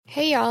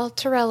Hey y'all,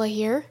 Torella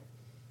here.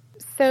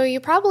 So you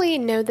probably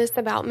know this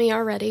about me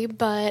already,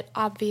 but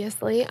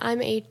obviously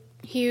I'm a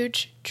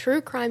huge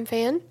true crime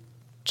fan,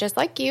 just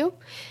like you.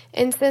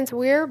 And since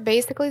we're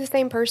basically the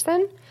same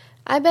person,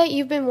 I bet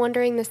you've been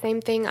wondering the same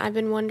thing I've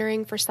been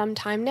wondering for some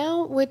time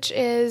now, which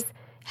is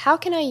how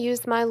can I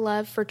use my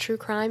love for true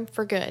crime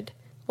for good?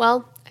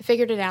 Well, I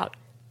figured it out.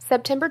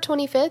 September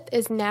 25th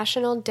is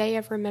National Day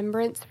of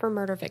Remembrance for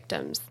Murder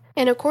Victims.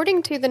 And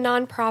according to the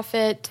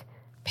nonprofit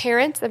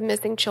Parents of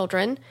Missing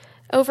Children,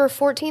 over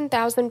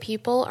 14,000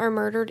 people are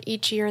murdered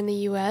each year in the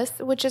U.S.,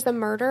 which is a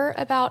murder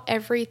about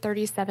every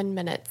 37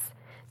 minutes.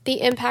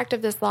 The impact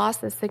of this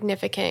loss is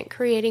significant,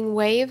 creating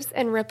waves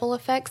and ripple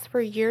effects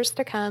for years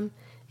to come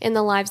in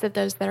the lives of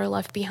those that are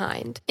left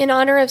behind. In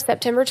honor of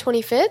September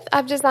 25th,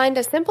 I've designed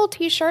a simple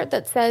t-shirt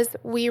that says,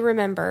 "We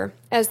Remember."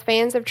 As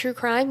fans of true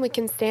crime, we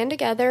can stand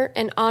together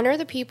and honor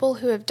the people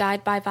who have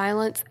died by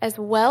violence, as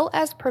well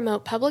as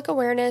promote public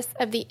awareness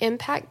of the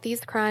impact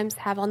these crimes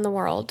have on the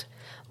world.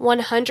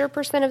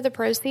 100% of the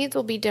proceeds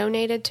will be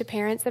donated to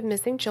Parents of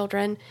Missing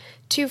Children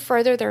to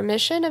further their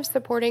mission of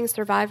supporting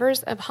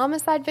survivors of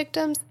homicide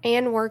victims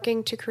and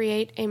working to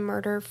create a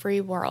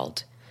murder-free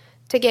world.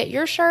 To get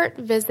your shirt,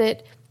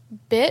 visit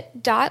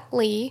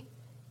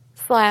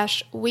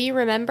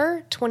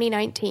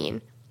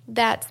bit.ly/WeRemember2019.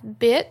 That's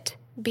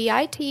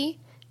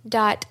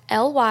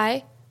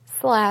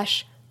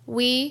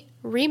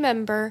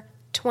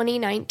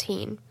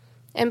bit.ly/WeRemember2019.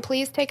 And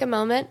please take a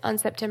moment on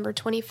September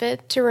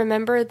 25th to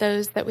remember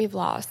those that we've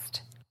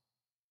lost.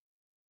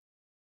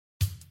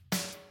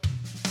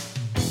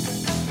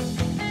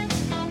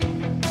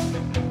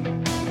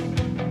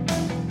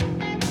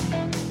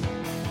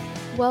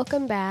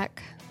 Welcome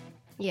back.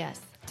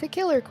 Yes. To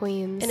Killer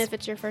Queens. And if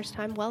it's your first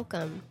time,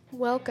 welcome.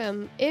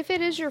 Welcome. If it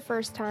is your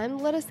first time,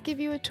 let us give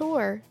you a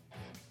tour.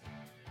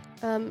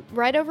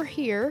 Right over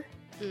here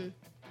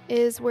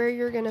is where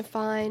you're going to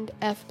find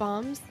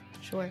F-bombs.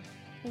 Sure.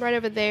 Right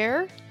over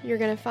there, you're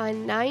going to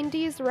find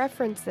 90s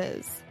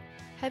references.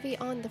 Heavy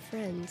on the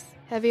Friends.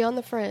 Heavy on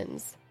the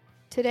Friends.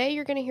 Today,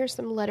 you're going to hear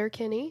some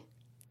Letterkenny.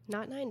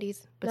 Not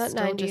 90s, but Not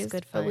still 90s, just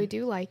good fun. but we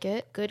do like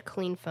it. Good,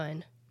 clean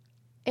fun.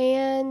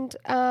 And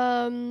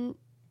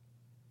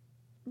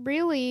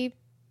really,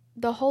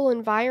 the whole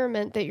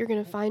environment that you're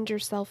going to find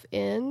yourself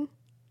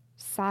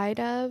inside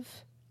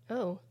of.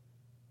 Oh.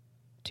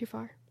 Too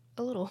far?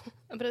 A little,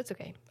 but it's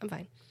okay. I'm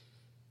fine.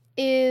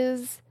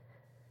 Is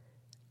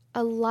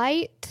a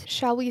light,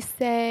 shall we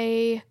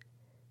say,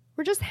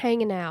 we're just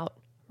hanging out.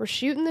 We're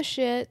shooting the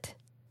shit.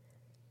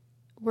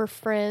 We're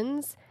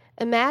friends.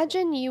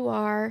 Imagine you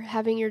are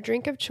having your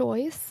drink of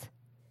choice.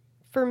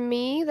 For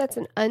me, that's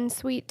an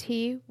unsweet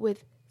tea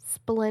with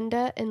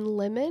Splenda and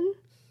lemon.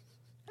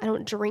 I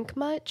don't drink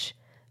much,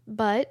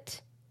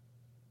 but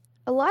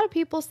a lot of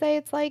people say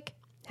it's like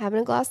having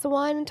a glass of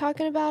wine and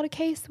talking about a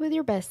case with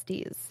your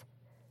besties.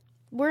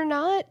 We're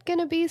not going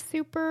to be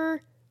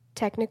super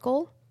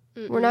technical.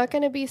 We're not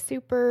going to be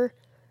super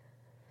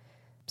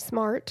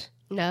smart.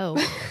 No.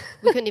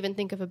 We couldn't even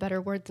think of a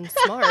better word than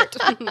smart.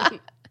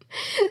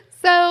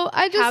 So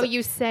I just... How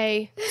you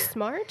say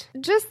smart?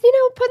 Just,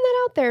 putting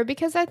that out there,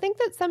 because I think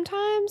that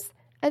sometimes...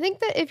 I think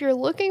that if you're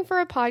looking for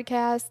a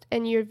podcast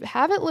and you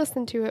haven't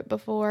listened to it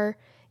before,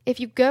 if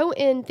you go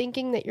in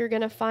thinking that you're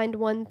going to find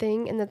one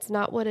thing and that's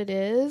not what it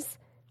is,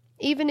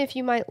 even if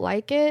you might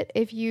like it,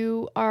 if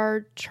you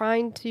are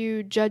trying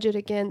to judge it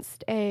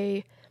against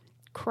a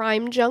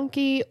crime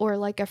junkie or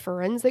like a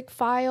Forensic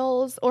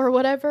Files or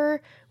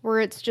whatever, where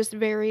it's just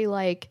very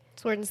like...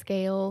 Sword and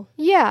scale.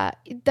 Yeah,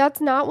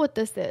 that's not what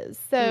this is.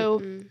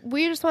 So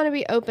we just want to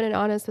be open and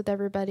honest with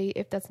everybody.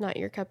 If that's not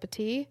your cup of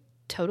tea,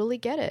 totally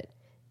get it.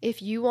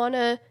 If you want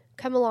to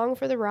come along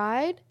for the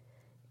ride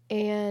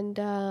and,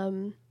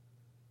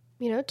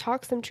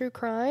 talk some true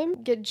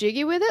crime, get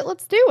jiggy with it,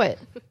 let's do it.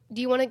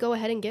 Do you want to go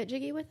ahead and get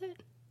jiggy with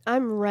it?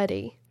 I'm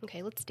ready.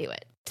 Okay, let's do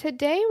it.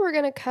 Today we're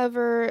going to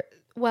cover,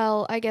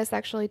 well, I guess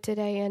actually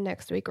today and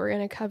next week, we're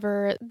going to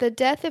cover the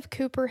death of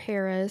Cooper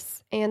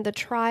Harris and the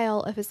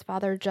trial of his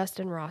father,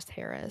 Justin Ross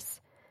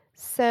Harris.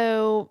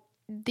 So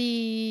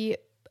the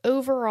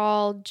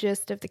overall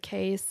gist of the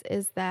case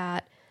is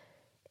that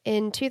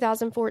in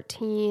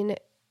 2014,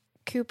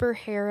 Cooper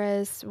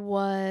Harris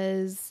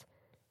was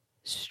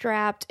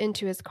strapped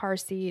into his car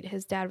seat.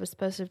 His dad was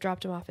supposed to have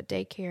dropped him off at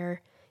daycare.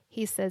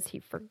 He says he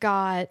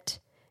forgot,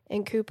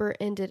 and Cooper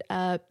ended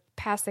up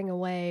passing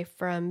away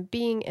from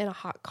being in a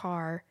hot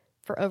car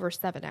for over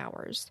 7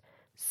 hours.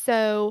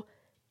 So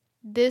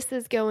this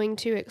is going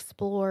to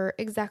explore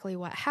exactly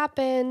what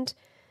happened,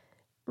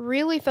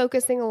 really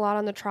focusing a lot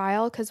on the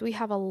trial, because we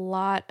have a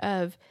lot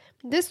of...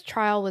 This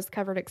trial was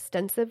covered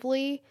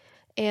extensively,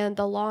 and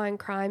the Law and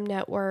Crime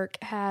Network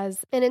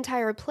has an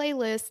entire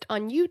playlist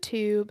on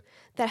YouTube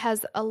that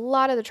has a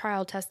lot of the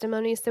trial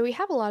testimony. So we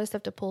have a lot of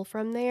stuff to pull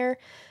from there.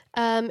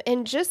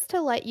 And just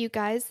to let you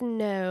guys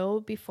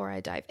know before I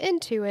dive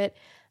into it,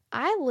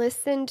 I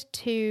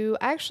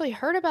actually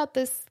heard about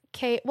this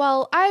case.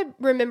 Well, I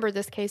remember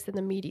this case in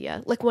the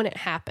media, like when it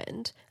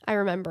happened. I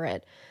remember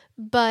it.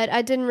 But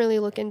I didn't really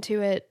look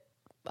into it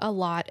a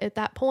lot at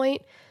that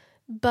point.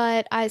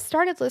 but I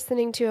started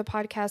listening to a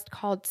podcast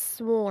called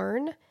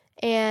Sworn,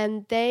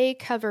 and they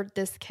covered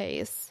this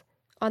case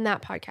on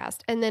that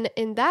podcast. And then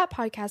in that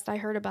podcast, I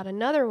heard about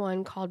another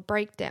one called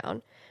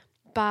Breakdown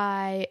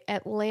by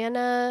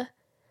Atlanta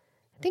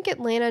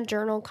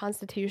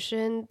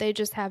Journal-Constitution. They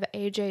just have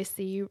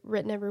AJC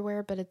written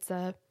everywhere, but it's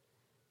a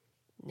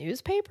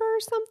newspaper or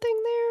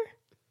something there.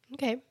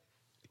 Okay.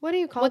 What do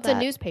you call What's that? a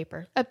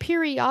newspaper? A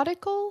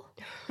periodical?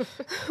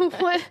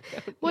 What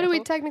do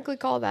we technically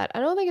call that? I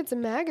don't think it's a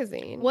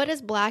magazine. What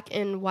is black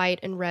and white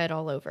and red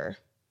all over?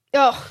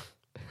 Oh.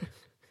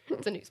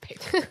 It's a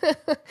newspaper.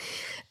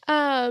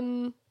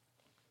 So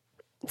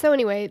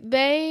anyway,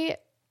 they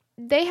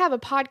have a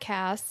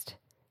podcast,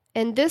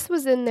 and this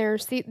was in their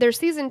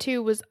season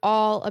 2 was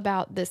all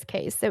about this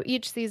case. So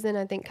each season,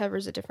 I think,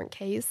 covers a different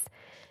case.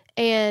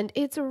 And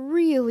it's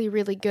really,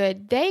 really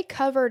good. They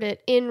covered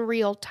it in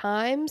real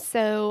time.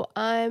 So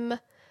I'm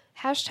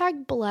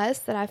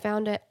 #blessed that I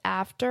found it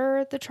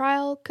after the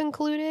trial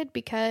concluded,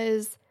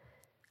 because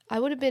I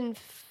would have been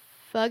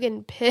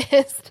fucking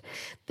pissed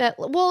that,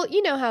 well,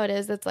 you know how it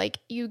is. It's like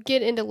you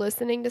get into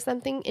listening to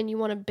something and you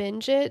want to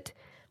binge it.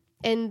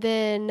 And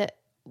then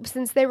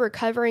since they were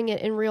covering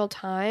it in real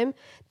time,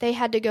 they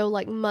had to go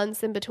like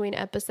months in between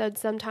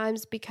episodes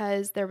sometimes,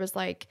 because there was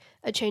like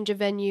a change of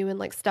venue and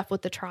like stuff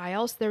with the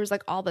trial. So there was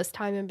like all this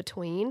time in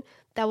between.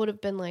 That would have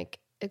been like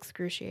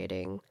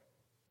excruciating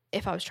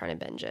if I was trying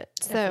to binge it.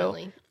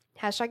 Definitely.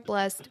 So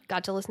 #blessed,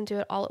 got to listen to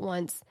it all at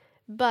once.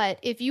 But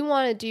if you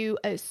want to do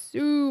a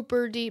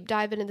super deep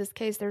dive into this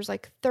case, there's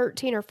like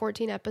 13 or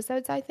 14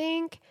 episodes, I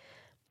think.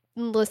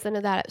 Listen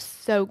to that. It's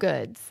so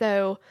good.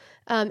 So,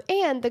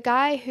 and the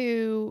guy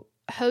who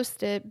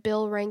hosted,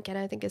 Bill Rankin,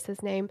 I think is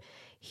his name,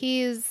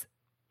 he's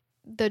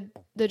the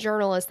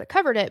journalist that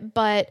covered it,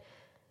 but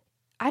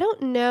I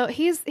don't know.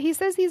 He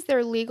says he's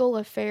their legal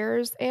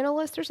affairs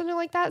analyst or something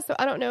like that. So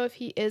I don't know if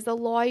he is a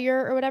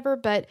lawyer or whatever,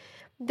 but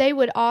they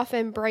would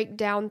often break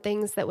down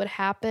things that would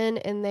happen,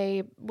 and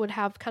they would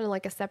have kind of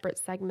like a separate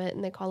segment,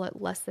 and they call it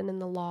Lesson in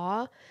the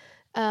Law.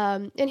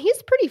 And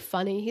he's pretty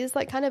funny. He's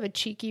like kind of a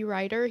cheeky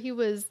writer. It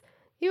was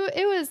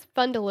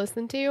fun to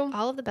listen to.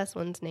 All of the best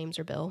ones' names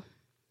are Bill.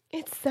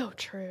 It's so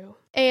true.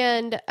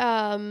 And,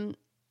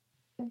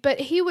 but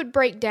he would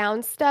break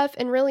down stuff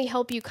and really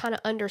help you kind of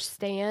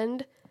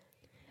understand.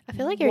 I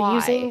feel like you're why.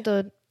 using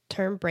the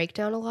term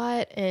breakdown a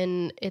lot,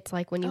 and it's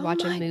like when you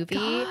watch a movie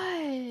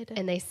God.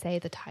 and they say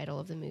the title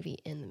of the movie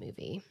in the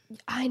movie.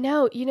 I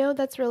know. You know,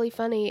 that's really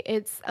funny.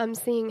 I'm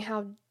seeing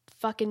how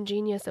fucking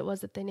genius it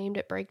was that they named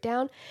it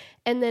Breakdown.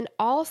 And then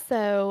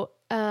also,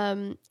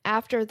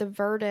 after the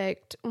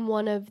verdict,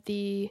 one of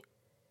the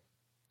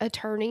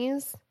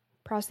attorneys,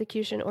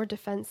 prosecution or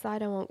defense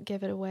side, I won't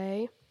give it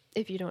away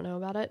if you don't know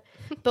about it,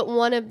 but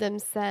one of them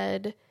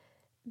said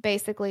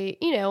basically,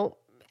 you know,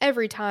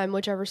 every time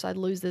whichever side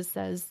loses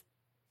says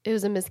it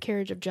was a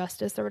miscarriage of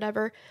justice or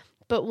whatever.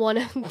 But one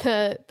of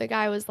the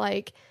guy was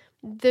like,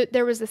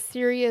 there was a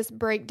serious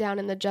breakdown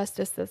in the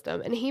justice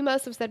system. And he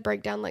must have said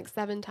breakdown like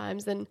 7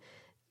 times. And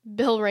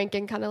Bill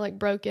Rankin kind of like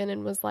broke in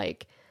and was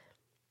like,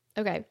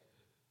 okay,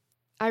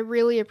 I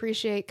really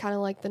appreciate kind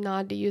of like the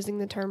nod to using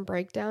the term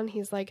breakdown.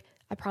 He's like,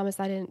 I promise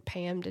I didn't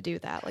pay him to do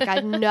that. Like I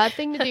had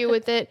nothing to do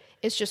with it.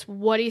 It's just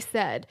what he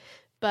said.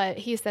 But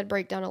he said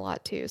breakdown a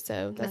lot too.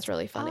 So that's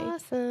really funny.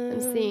 Awesome.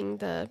 And seeing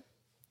the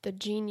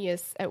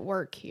genius at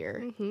work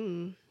here,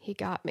 he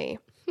got me.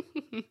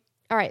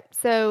 All right.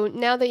 So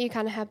now that you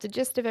kind of have the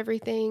gist of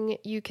everything,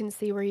 you can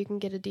see where you can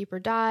get a deeper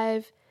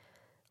dive.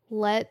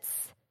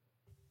 Let's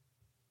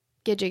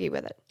get jiggy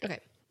with it.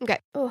 Okay.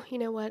 Oh, you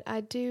know what?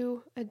 I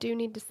do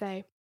need to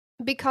say,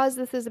 because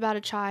this is about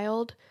a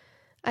child,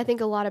 I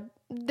think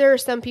there are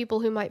some people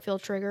who might feel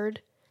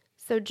triggered.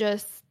 So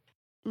just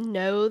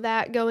know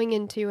that going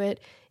into it,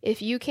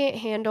 if you can't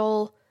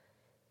handle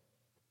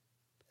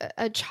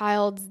a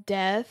child's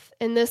death,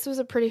 and this was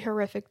a pretty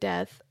horrific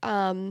death,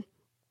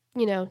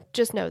 you know,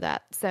 just know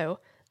that. So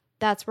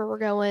that's where we're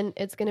going.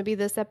 It's going to be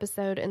this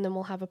episode, and then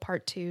we'll have a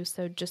part 2.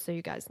 So just so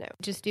you guys know,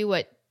 Just do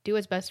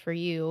what's best for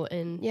you.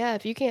 And yeah,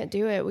 if you can't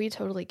do it, we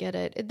totally get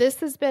it.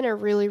 This has been a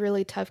really,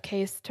 really tough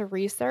case to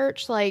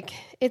research. Like,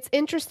 it's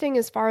interesting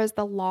as far as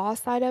the law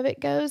side of it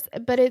goes,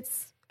 but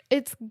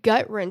it's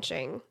gut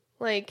wrenching.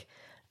 Like,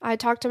 I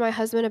talked to my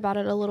husband about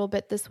it a little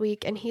bit this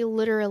week, and he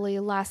literally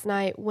last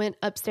night went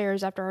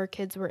upstairs after our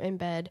kids were in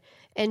bed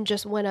and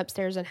just went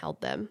upstairs and held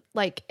them,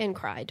 like, and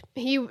cried.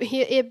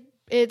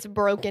 It's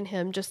broken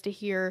him just to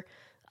hear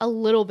a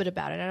little bit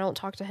about it. I don't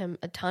talk to him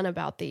a ton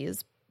about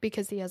these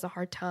because he has a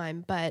hard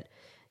time, but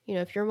you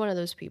know, if you're one of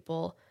those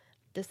people,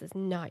 this is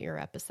not your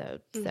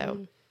episode.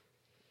 So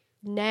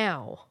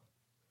now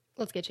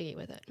let's get jiggy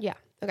with it. yeah.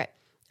 Okay.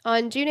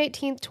 On June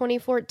 18th,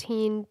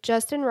 2014,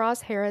 Justin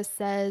Ross Harris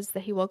says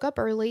that he woke up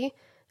early.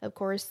 Of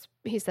course,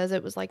 he says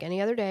it was like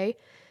any other day.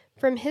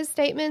 From his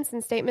statements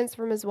and statements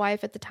from his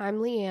wife at the time,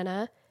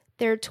 Leanna,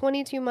 their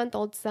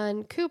 22-month-old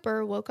son,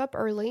 Cooper, woke up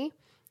early.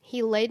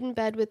 He laid in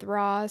bed with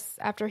Ross.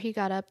 After he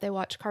got up, they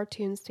watched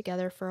cartoons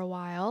together for a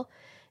while.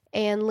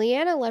 And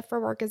Leanna left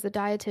for work as a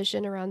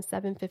dietitian around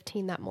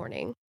 7:15 that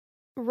morning.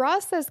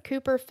 Ross says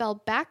Cooper fell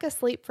back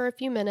asleep for a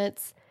few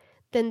minutes.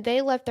 Then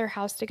they left their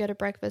house to go to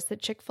breakfast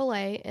at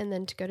Chick-fil-A and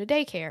then to go to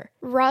daycare.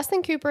 Ross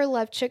and Cooper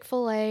left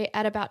Chick-fil-A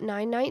at about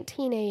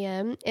 9:19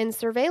 a.m., and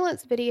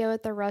surveillance video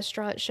at the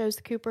restaurant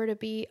shows Cooper to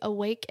be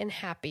awake and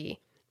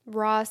happy.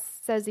 Ross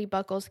says he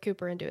buckles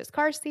Cooper into his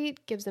car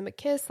seat, gives him a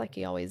kiss like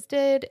he always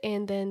did,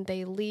 and then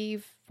they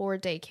leave for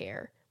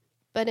daycare.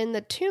 But in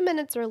the 2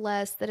 minutes or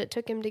less that it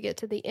took him to get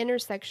to the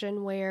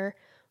intersection where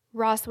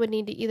Ross would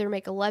need to either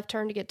make a left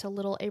turn to get to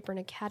Little Apron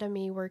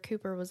Academy where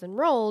Cooper was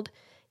enrolled,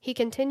 he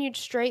continued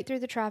straight through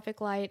the traffic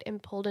light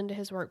and pulled into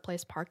his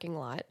workplace parking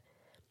lot.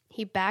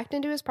 He backed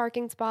into his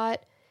parking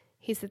spot.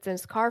 He sits in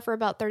his car for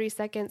about 30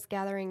 seconds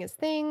gathering his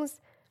things,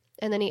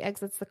 and then he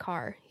exits the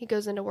car. He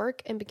goes into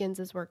work and begins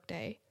his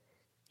workday.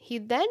 He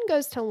then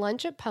goes to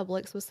lunch at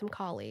Publix with some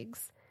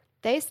colleagues.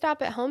 They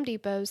stop at Home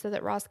Depot so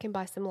that Ross can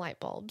buy some light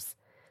bulbs.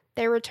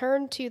 They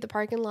return to the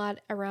parking lot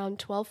around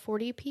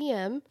 12:40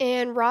 p.m.,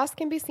 and Ross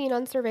can be seen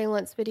on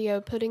surveillance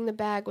video putting the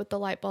bag with the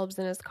light bulbs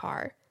in his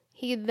car.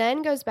 He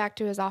then goes back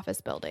to his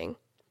office building.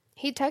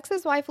 He texts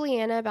his wife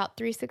Leanna about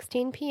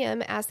 3:16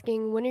 p.m.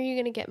 asking, "When are you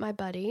going to get my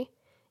buddy?"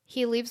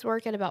 He leaves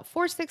work at about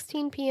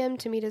 4:16 p.m.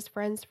 to meet his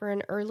friends for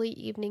an early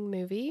evening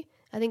movie.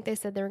 I think they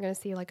said they were going to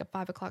see like a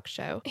 5 o'clock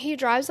show. He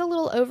drives a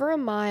little over a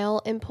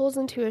mile and pulls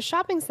into a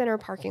shopping center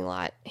parking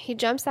lot. He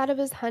jumps out of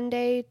his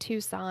Hyundai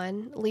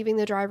Tucson, leaving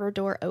the driver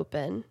door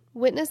open.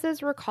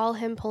 Witnesses recall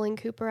him pulling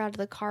Cooper out of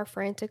the car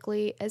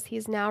frantically as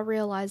he's now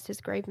realized his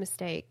grave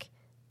mistake.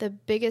 The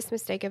biggest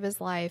mistake of his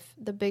life,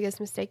 the biggest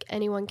mistake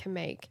anyone can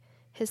make.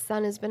 His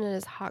son has been in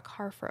his hot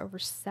car for over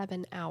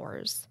 7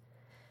 hours.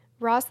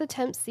 Ross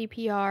attempts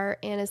CPR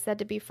and is said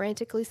to be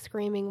frantically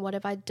screaming, "What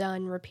have I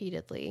done?"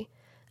 repeatedly.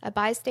 A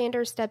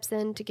bystander steps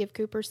in to give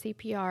Cooper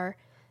CPR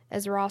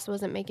as Ross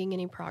wasn't making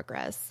any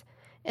progress.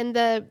 And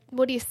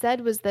what he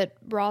said was that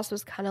Ross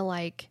was kind of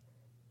like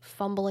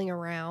fumbling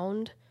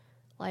around,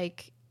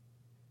 like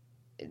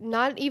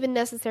not even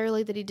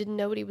necessarily that he didn't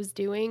know what he was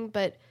doing,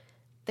 but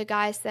the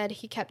guy said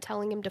he kept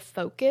telling him to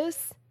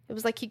focus. It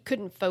was like he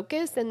couldn't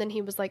focus, and then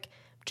he was like,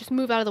 "Just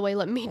move out of the way,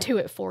 let me do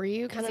it for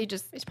you." Because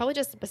he's probably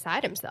just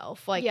beside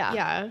himself. Like,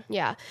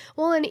 yeah.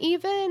 Well, and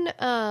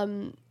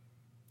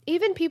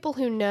even people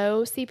who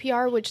know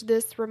CPR, which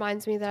this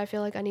reminds me that I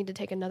feel like I need to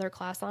take another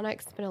class on it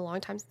because it's been a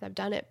long time since I've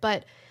done it.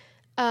 But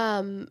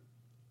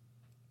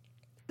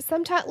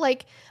sometimes,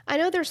 like, I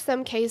know there's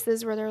some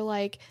cases where they're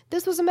like,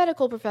 this was a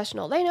medical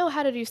professional. They know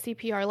how to do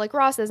CPR. Like,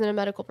 Ross isn't a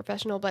medical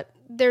professional, but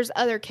there's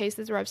other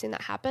cases where I've seen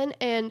that happen.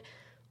 And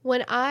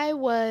when I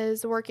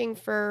was working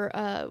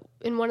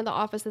in one of the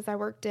offices I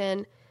worked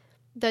in,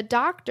 the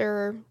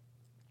doctor,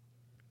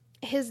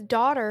 his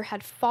daughter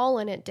had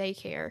fallen at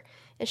daycare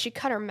and she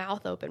cut her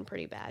mouth open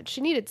pretty bad. She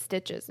needed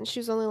stitches and she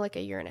was only like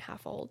 1.5 years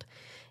old.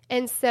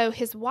 And so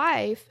his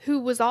wife, who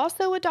was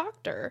also a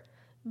doctor,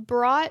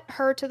 brought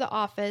her to the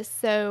office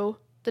so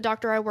the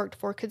doctor I worked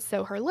for could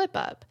sew her lip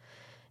up.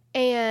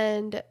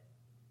 And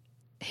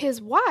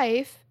his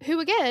wife,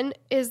 who again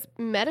is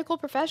medical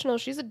professional,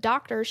 she's a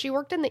doctor, she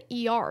worked in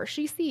the ER,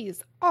 she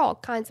sees all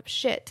kinds of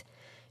shit.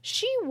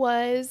 She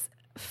was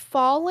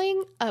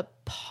falling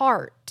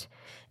apart.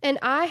 And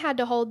I had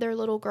to hold their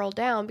little girl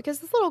down because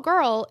this little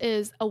girl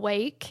is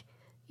awake.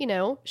 You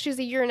know, she's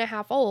 1.5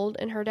 years old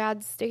and her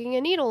dad's sticking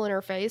a needle in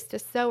her face to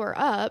sew her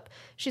up.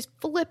 She's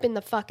flipping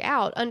the fuck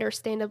out,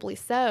 understandably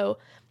so.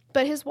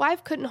 But his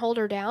wife couldn't hold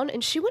her down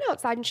and she went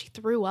outside and she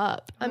threw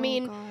up. I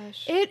mean,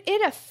 gosh.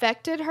 It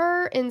affected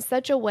her in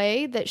such a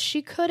way that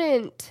she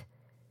couldn't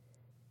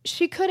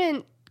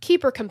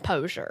keep her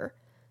composure.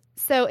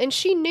 So, and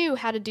she knew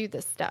how to do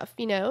this stuff,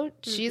 you know.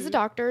 She's a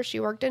doctor. She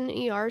worked in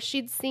an ER.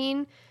 She'd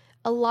seen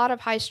a lot of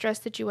high stress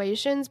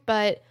situations,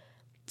 but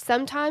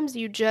sometimes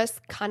you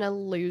just kind of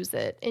lose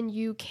it and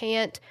you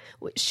can't.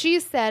 She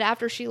said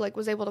after she like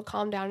was able to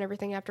calm down and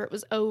everything after it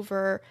was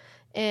over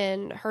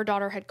and her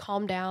daughter had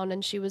calmed down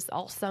and she was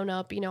all sewn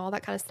up, you know, all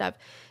that kind of stuff.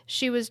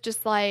 She was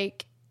just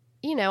like,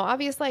 you know,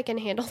 obviously I can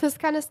handle this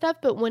kind of stuff,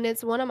 but when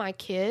it's one of my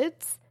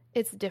kids,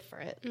 it's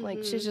different.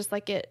 Like she's just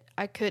like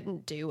I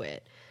couldn't do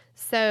it.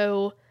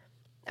 So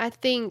I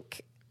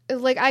think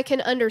like I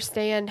can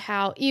understand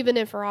how even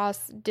if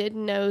Ross did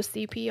know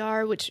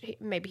CPR, which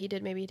maybe he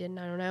did, maybe he didn't,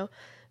 I don't know,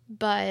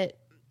 but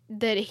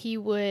that he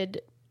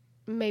would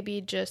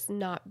maybe just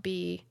not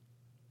be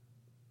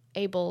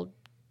able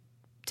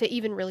to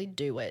even really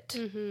do it.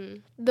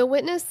 The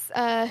witness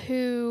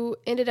who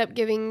ended up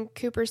giving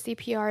Cooper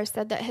CPR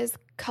said that his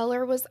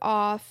color was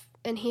off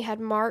and he had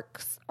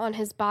marks on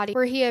his body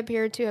where he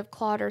appeared to have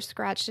clawed or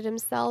scratched at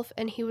himself,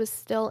 and he was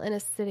still in a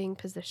sitting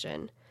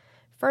position.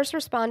 First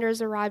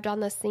responders arrived on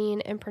the scene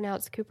and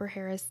pronounced Cooper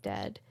Harris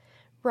dead.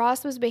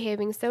 Ross was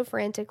behaving so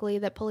frantically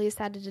that police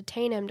had to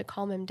detain him to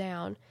calm him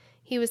down.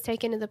 He was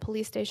taken to the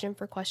police station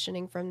for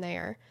questioning from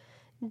there.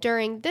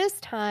 During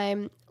this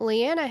time,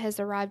 Leanna has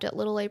arrived at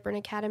Little Apron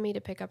Academy to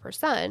pick up her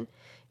son.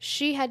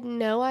 She had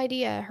no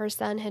idea her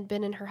son had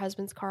been in her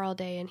husband's car all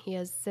day and he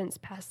has since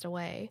passed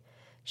away.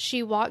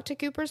 She walked to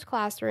Cooper's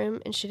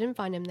classroom and she didn't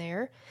find him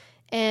there.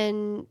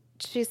 And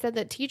she said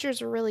that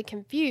teachers were really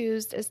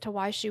confused as to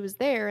why she was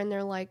there. And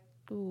they're like,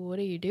 what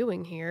are you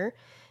doing here?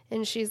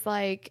 And she's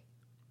like,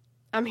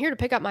 I'm here to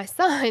pick up my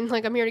son.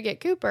 Like, I'm here to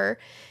get Cooper.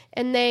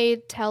 And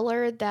they tell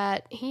her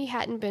that he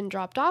hadn't been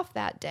dropped off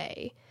that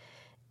day.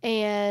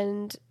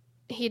 And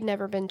he'd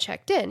never been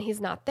checked in.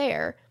 He's not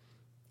there.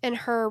 And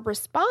her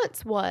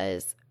response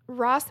was,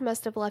 Ross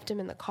must have left him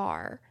in the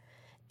car.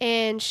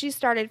 And she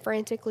started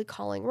frantically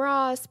calling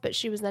Ross, but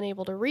she was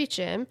unable to reach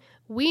him.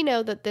 We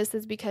know that this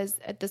is because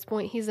at this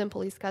point he's in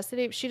police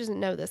custody. She doesn't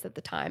know this at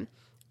the time.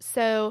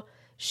 So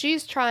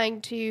she's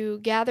trying to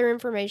gather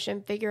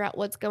information, figure out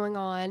what's going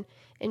on.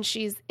 And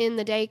she's in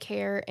the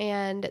daycare,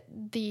 and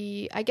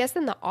I guess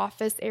in the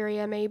office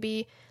area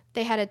maybe,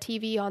 they had a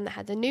TV on that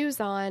had the news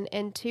on,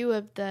 and two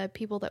of the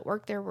people that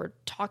worked there were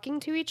talking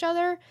to each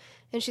other.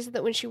 And she said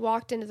that when she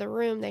walked into the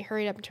room, they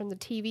hurried up and turned the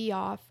TV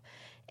off.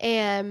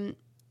 And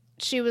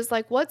she was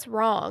like, what's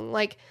wrong?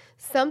 Like,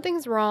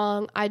 something's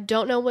wrong. I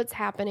don't know what's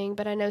happening,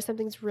 but I know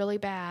something's really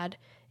bad.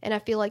 And I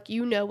feel like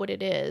you know what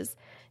it is.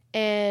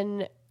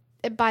 And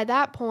by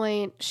that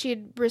point, she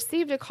had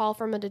received a call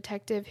from a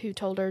detective who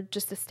told her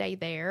just to stay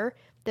there,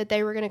 that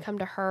they were going to come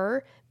to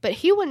her, but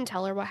he wouldn't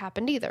tell her what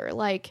happened either.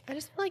 Like, I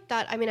just feel like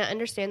that. I mean, I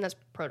understand that's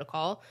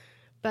protocol,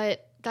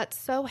 but that's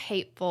so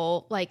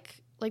hateful.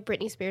 Like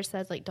Britney Spears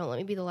says, like, don't let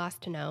me be the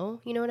last to know.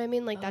 You know what I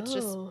mean? Like, that's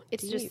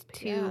it's deep. just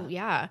too,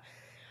 yeah.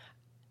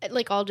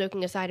 Like, all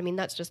joking aside, I mean,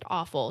 that's just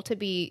awful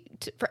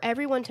for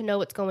everyone to know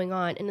what's going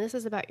on. And this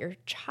is about your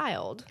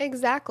child.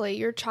 Exactly.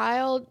 Your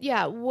child.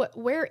 Yeah.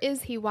 Where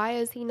is he? Why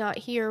is he not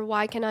here?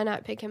 Why can I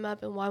not pick him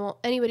up? And why won't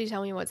anybody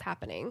tell me what's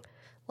happening?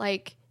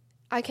 Like,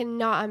 I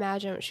cannot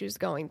imagine what she was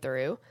going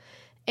through.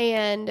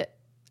 And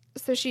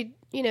so she's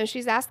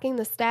asking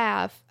the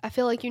staff, I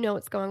feel like you know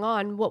what's going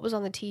on. What was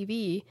on the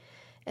TV?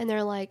 And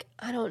they're like,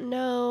 I don't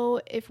know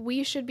if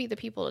we should be the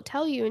people to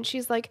tell you. And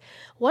she's like,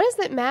 what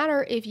does it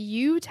matter if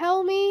you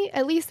tell me?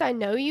 At least I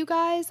know you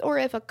guys. Or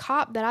if a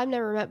cop that I've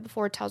never met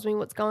before tells me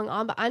what's going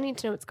on, but I need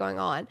to know what's going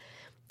on.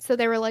 So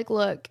they were like,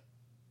 look,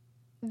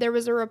 there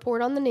was a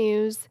report on the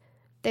news.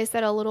 They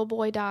said a little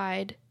boy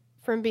died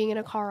from being in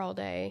a car all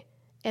day.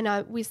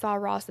 And we saw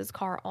Ross's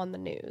car on the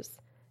news.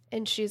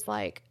 And she's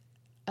like,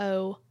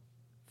 oh,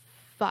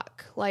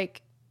 fuck.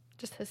 Like,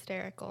 just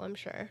hysterical, I'm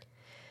sure.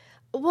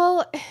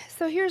 Well,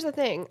 so here's the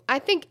thing. I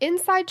think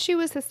inside she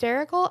was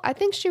hysterical. I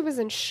think she was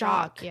in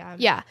shock. Yeah.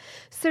 Yeah.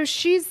 So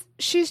she's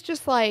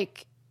just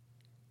like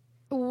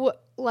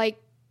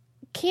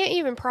can't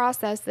even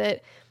process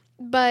it.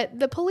 But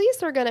the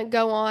police are going to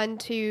go on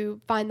to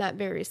find that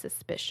very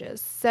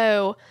suspicious.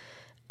 So,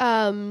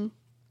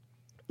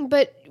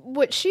 but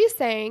what she's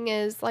saying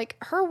is, like,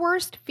 her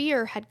worst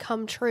fear had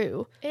come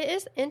true. It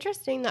is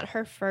interesting that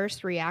her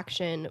first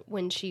reaction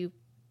when she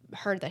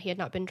heard that he had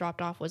not been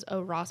dropped off was,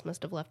 oh, Ross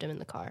must have left him in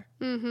the car.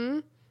 Mm-hmm.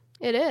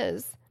 It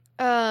is.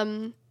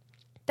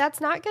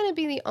 That's not going to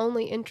be the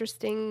only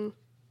interesting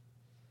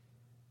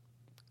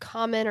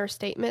comment or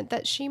statement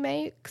that she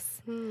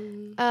makes.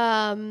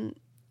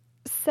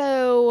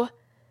 So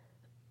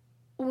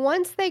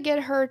once they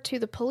get her to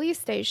the police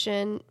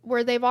station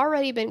where they've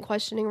already been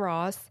questioning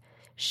Ross,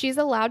 she's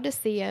allowed to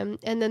see him,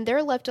 and then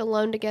they're left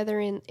alone together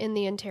in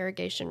the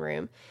interrogation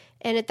room.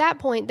 And at that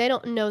point, they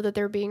don't know that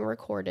they're being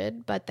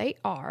recorded, but they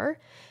are.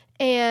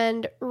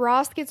 And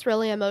Ross gets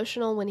really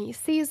emotional when he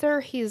sees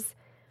her. He's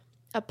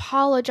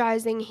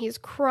apologizing. He's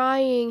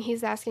crying.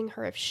 He's asking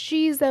her if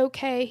she's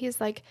okay. He's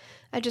like,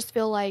 I just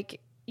feel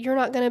like you're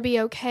not going to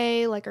be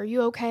okay. Like, are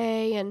you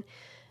okay?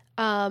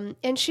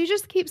 And she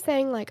just keeps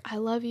saying, like, I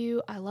love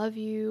you. I love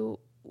you.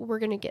 We're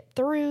going to get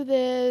through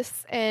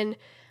this. And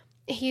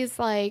he's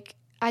like,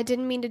 I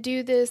didn't mean to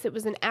do this. It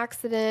was an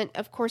accident.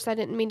 Of course I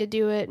didn't mean to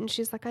do it. And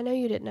she's like, I know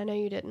you didn't. I know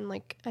you didn't.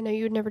 Like, I know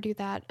you would never do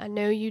that. I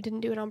know you didn't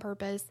do it on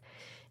purpose.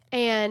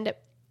 And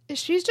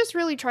she's just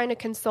really trying to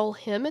console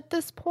him at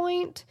this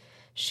point.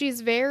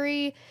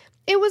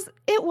 It was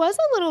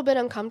a little bit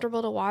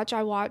uncomfortable to watch.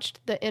 I watched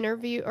the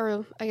interview,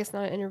 or I guess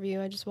not an interview.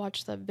 I just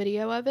watched the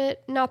video of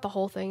it. Not the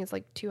whole thing. It's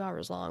like 2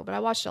 hours long, but I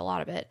watched a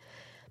lot of it.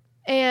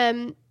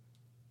 And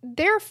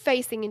they're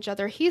facing each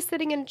other. He's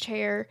sitting in a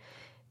chair.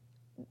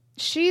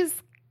 She's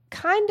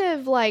kind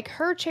of like,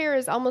 her chair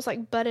is almost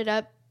like butted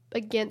up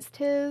against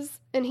his,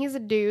 and he's a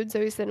dude,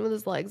 so he's sitting with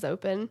his legs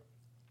open.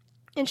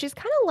 And she's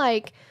kind of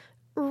like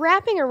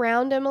wrapping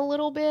around him a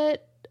little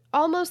bit,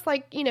 almost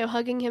like,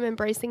 hugging him,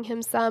 embracing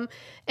him some.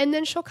 And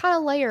then she'll kind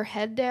of lay her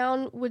head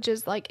down, which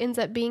is like ends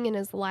up being in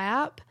his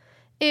lap.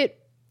 It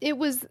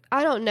was,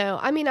 I don't know.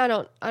 I mean, I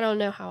don't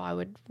know how I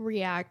would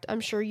react. I'm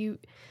sure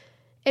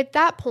at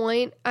that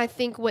point, I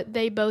think what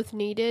they both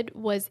needed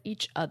was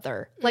each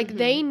other. Like,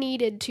 they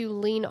needed to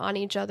lean on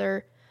each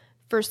other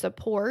for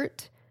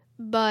support,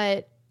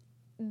 but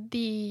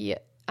the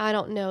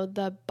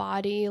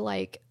body,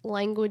 like,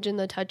 language and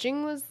the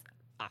touching was,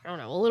 I don't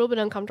know, a little bit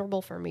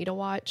uncomfortable for me to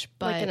watch.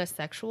 But like in a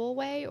sexual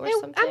way or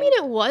something? I mean,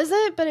 it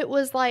wasn't, but it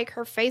was like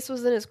her face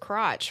was in his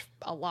crotch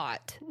a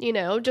lot,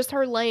 just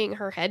her laying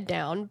her head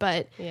down.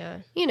 But, yeah,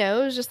 it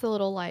was just a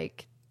little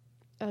like,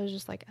 I was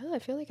just like, oh, I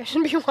feel like I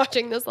should be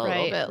watching this a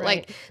little bit. Right.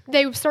 Like,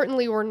 they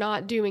certainly were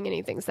not doing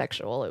anything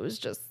sexual. It was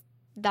just,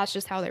 that's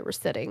just how they were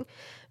sitting.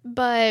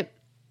 But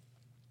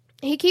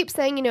he keeps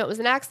saying, you know, it was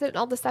an accident and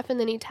all this stuff. And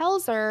then he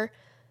tells her,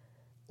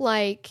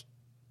 like,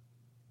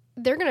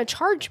 they're going to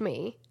charge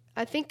me.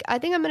 I think I'm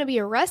going to be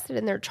arrested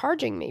and they're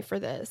charging me for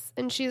this.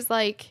 And she's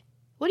like,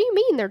 what do you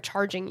mean they're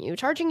charging you?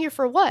 Charging you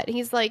for what?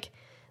 He's like,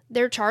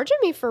 they're charging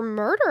me for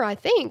murder, I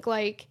think.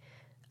 Like,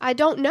 I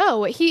don't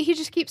know. He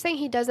just keeps saying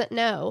he doesn't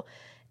know.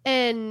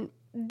 And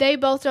they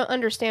both don't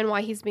understand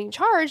why he's being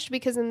charged,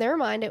 because in their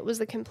mind it was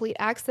a complete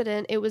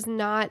accident. It was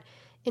not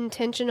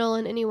intentional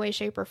in any way,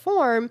 shape, or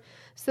form.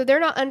 So they're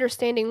not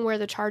understanding where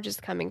the charge is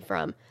coming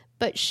from.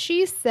 But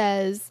she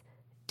says,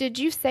 did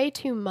you say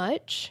too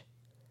much?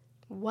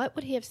 What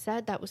would he have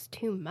said that was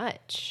too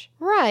much?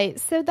 Right.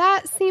 So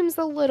that seems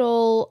a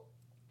little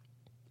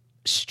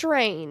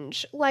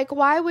strange. Like,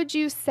 why would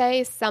you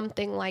say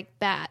something like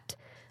that?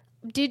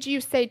 Did you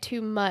say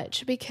too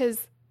much?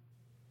 Because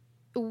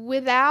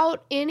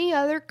without any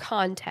other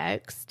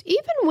context,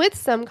 even with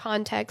some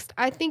context,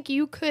 I think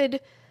you could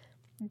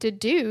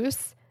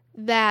deduce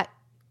that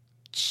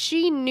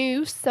she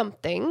knew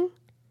something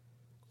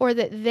or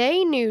that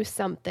they knew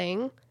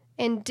something.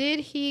 And did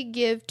he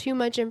give too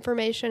much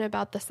information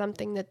about the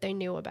something that they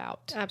knew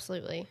about?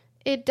 Absolutely.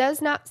 It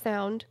does not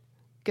sound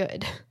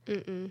good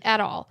at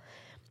all.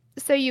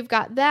 So you've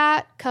got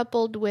that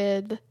coupled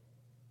with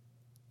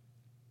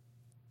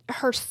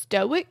her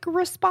stoic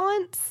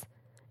response.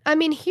 I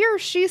mean, here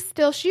she's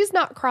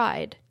not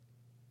cried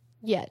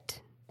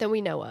yet that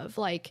we know of.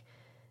 Like,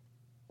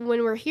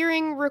 when we're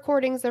hearing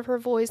recordings of her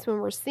voice, when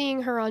we're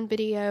seeing her on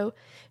video,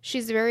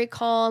 she's very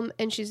calm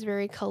and she's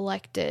very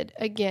collected.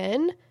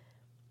 Again,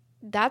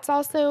 that's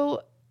also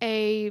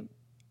a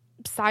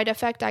side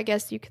effect, I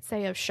guess you could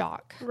say, of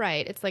shock.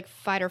 Right. It's like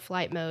fight or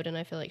flight mode, and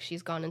I feel like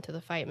she's gone into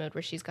the fight mode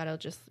where she's got to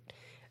just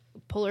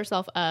pull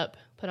herself up,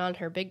 put on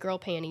her big girl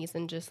panties,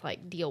 and just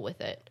like deal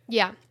with it.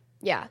 Yeah.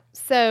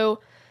 So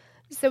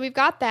we've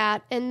got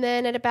that, and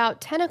then at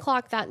about 10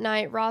 o'clock that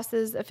night, Ross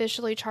is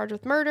officially charged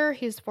with murder.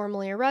 He's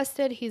formally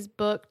arrested. He's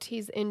booked.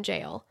 He's in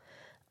jail.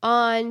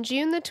 On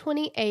June the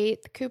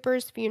 28th,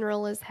 Cooper's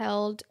funeral is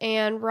held,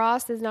 and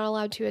Ross is not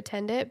allowed to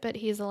attend it, but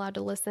he's allowed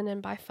to listen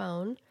in by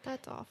phone.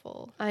 That's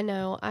awful. I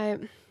know. I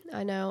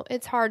know.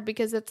 It's hard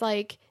because it's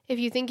like, if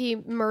you think he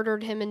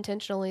murdered him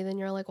intentionally, then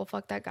you're like, well,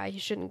 fuck that guy. He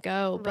shouldn't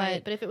go.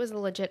 Right. But if it was a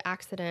legit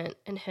accident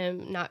and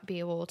him not be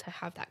able to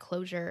have that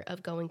closure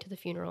of going to the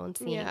funeral and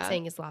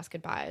saying his last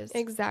goodbyes.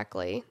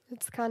 Exactly.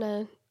 It's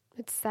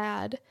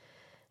sad.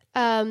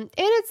 And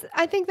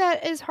I think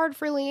that is hard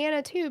for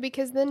Leanna too,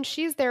 because then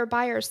she's there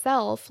by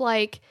herself.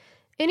 Like,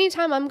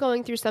 anytime I'm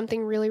going through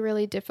something really,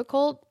 really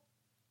difficult,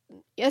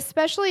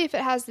 especially if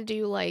it has to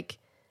do like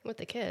with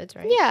the kids,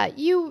 right? Yeah,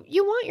 you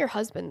want your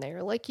husband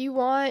there. Like, you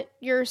want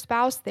your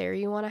spouse there.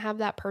 You want to have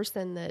that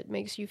person that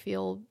makes you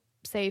feel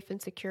safe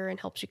and secure and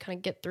helps you kind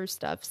of get through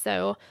stuff.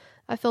 So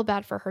I feel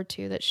bad for her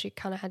too, that she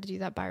kind of had to do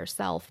that by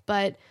herself.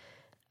 But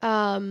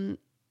at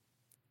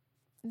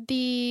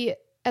the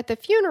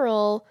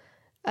funeral,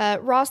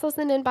 Ross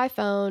listened in by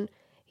phone.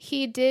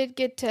 He did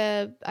get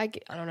to, I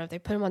don't know if they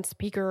put him on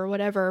speaker or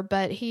whatever,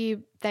 but he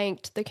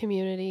thanked the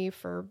community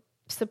for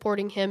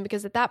supporting him,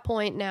 because at that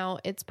point now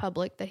it's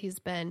public that he's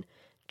been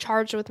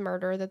charged with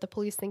murder, that the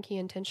police think he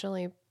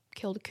intentionally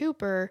killed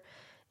Cooper.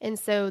 And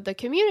so the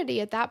community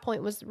at that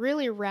point was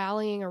really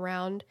rallying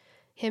around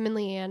him and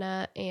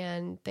Leanna,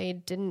 and they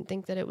didn't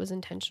think that it was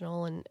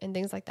intentional and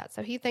things like that.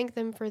 So he thanked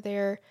them for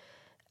their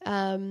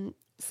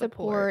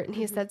support, and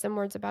he said some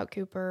words about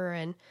Cooper,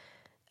 and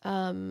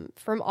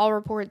from all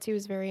reports, he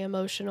was very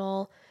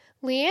emotional.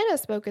 Leanna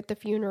spoke at the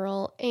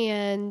funeral,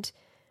 and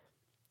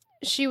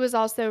she was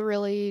also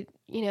really,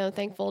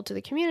 thankful to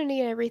the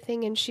community and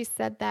everything. And she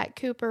said that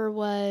Cooper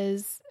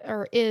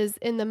is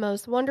in the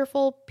most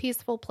wonderful,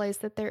 peaceful place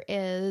that there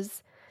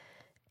is.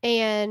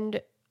 And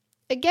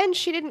again,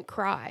 she didn't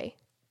cry.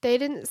 They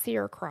didn't see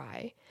her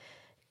cry.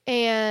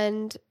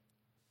 And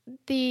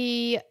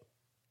the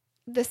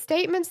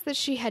statements that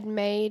she had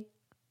made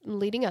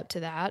leading up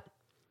to that,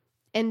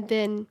 and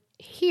then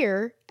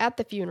here at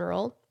the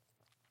funeral,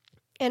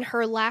 and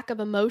her lack of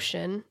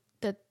emotion,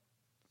 that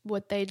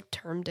what they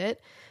termed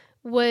it,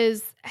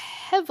 was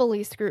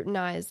heavily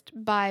scrutinized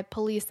by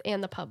police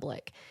and the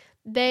public.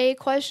 They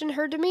questioned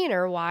her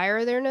demeanor. Why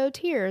are there no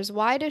tears?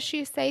 Why does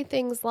she say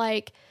things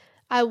like,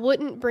 I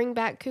wouldn't bring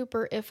back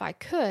Cooper if I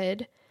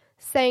could,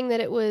 saying that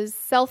it was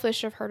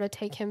selfish of her to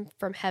take him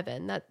from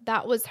heaven.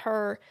 That was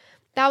her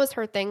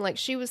thing. Like,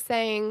 she was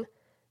saying,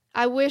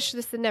 I wish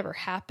this had never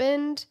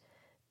happened,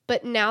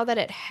 but now that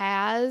it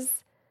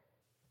has,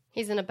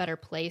 he's in a better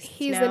place.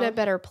 He's in a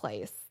better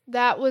place.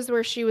 That was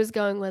where she was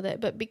going with it.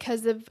 But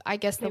because of, I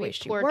guess, the way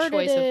she worded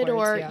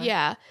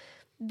it,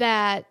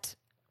 that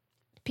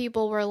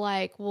people were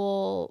like,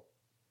 well,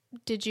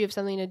 did you have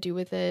something to do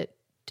with it?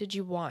 Did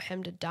you want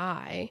him to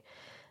die?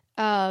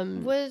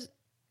 Is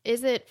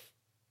it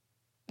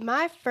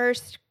my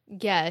first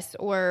guess,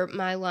 or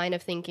my line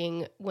of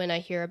thinking when I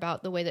hear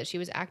about the way that she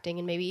was acting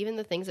and maybe even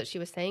the things that she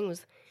was saying,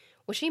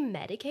 Was she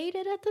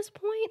medicated at this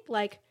point?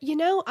 Like,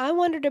 I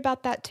wondered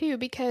about that too,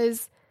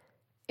 because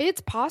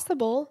it's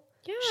possible.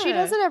 yeah. She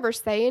doesn't ever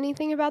say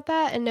anything about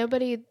that, and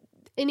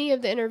any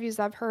of the interviews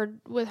I've heard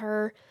with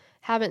her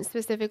haven't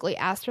specifically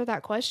asked her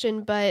that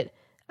question, but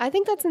I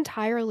think that's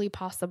entirely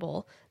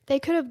possible. They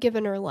could have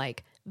given her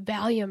like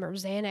Valium or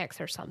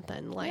Xanax or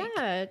something.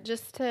 Yeah,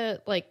 just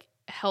to like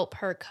help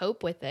her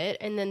cope with it.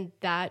 And then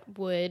that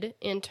would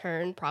in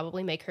turn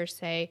probably make her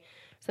say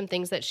some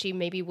things that she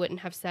maybe wouldn't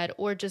have said,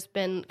 or just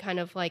been kind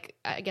of like,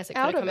 I guess it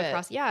could have come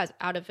across,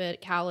 out of it,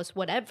 callous,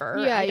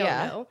 whatever. Yeah, I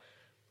don't know.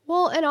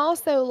 Well, and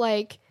also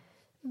like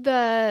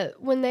the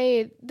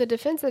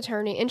defense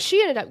attorney, and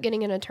she ended up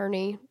getting an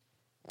attorney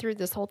through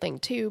this whole thing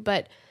too,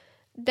 but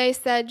they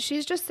said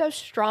she's just so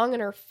strong in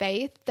her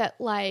faith that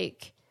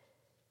like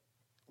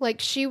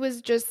she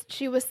was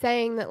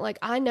saying that like,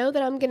 I know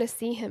that I'm going to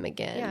see him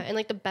again. Yeah. And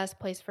like the best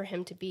place for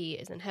him to be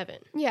is in heaven.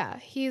 Yeah.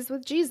 He's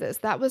with Jesus.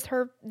 That was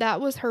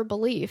her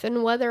belief.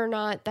 And whether or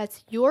not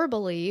that's your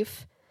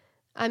belief,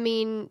 I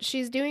mean,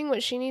 she's doing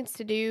what she needs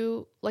to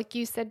do, like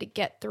you said, to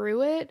get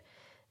through it.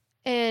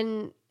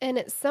 And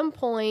at some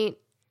point,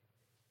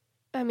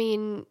 I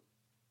mean,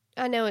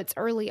 I know it's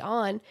early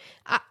on.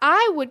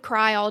 I would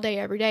cry all day,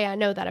 every day. I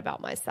know that about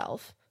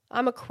myself.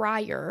 I'm a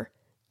crier.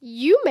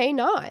 You may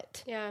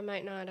not. Yeah, I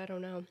might not. I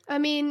don't know. I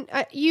mean,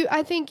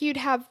 I think you'd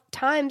have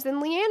times,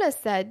 and Leanna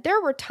said there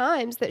were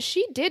times that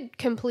she did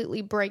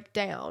completely break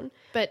down,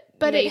 but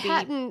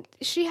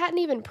she hadn't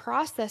even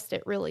processed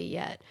it really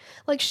yet.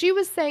 Like, she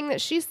was saying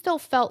that she still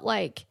felt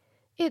like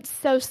it's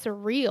so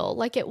surreal,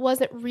 like it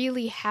wasn't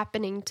really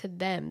happening to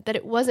them, that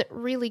it wasn't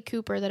really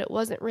Cooper, that it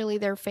wasn't really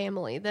their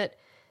family, that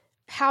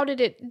how did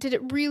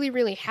it really,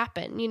 really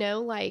happen?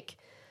 Like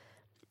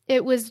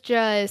it was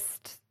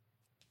just,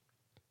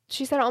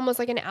 she said almost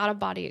like an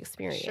out-of-body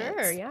experience.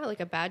 Sure, yeah, like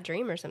a bad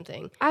dream or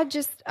something.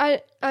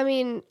 I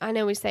mean, I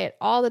know we say it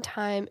all the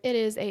time. It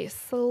is a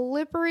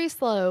slippery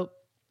slope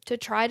to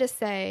try to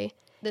say,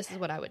 this is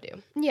what I would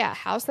do. Yeah,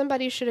 how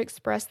somebody should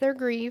express their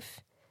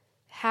grief,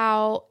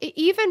 how,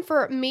 even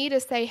for me to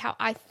say how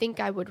I think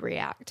I would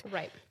react.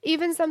 Right.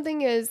 Even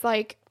something is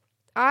like,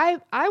 I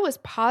was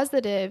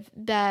positive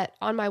that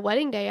on my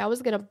wedding day, I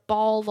was going to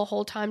bawl the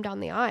whole time down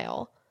the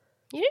aisle.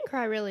 You didn't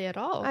cry really at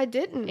all. I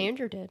didn't.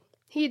 Andrew did.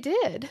 He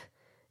did.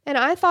 And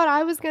I thought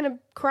I was going to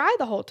cry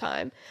the whole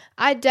time.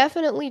 I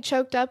definitely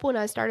choked up when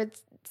I started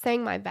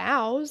saying my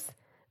vows,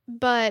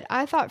 but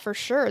I thought for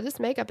sure this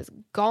makeup is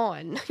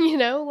gone,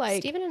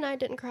 like. Steven and I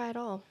didn't cry at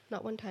all.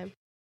 Not one time.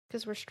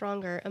 Because we're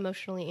stronger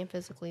emotionally and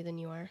physically than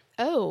you are.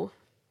 Oh.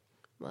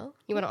 Well.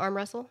 You want to arm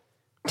wrestle?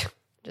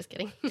 Just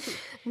kidding.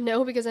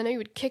 No, because I know you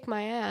would kick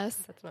my ass.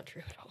 That's not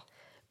true at all.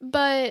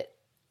 But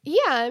yeah,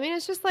 I mean,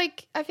 it's just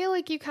like, I feel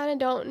like you kind of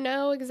don't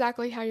know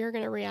exactly how you're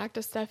going to react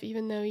to stuff,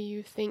 even though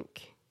you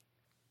think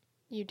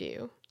you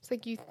do. It's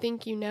like you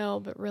think you know,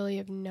 but really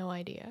have no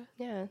idea.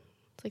 Yeah.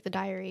 It's like the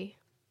diary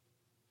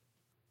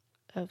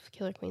of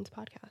Killer Queens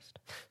podcast.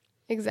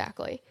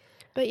 Exactly.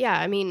 But yeah,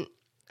 I mean,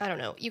 I don't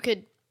know. You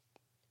could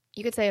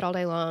say it all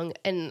day long.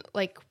 And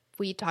like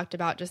we talked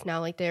about just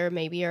now, like there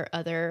maybe are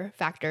other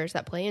factors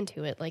that play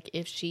into it. Like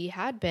if she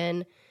had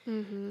been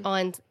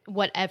on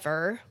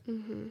whatever,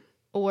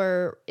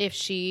 or if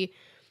she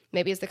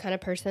maybe is the kind of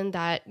person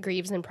that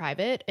grieves in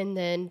private and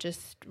then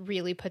just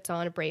really puts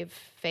on a brave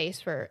face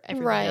for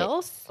everybody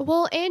else.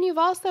 Well, and you've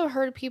also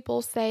heard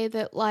people say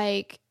that,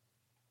 like,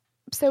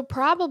 so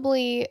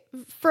probably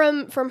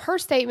from her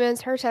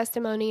statements, her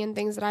testimony, and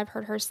things that I've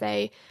heard her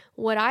say,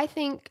 what I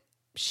think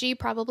she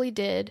probably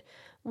did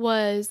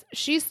was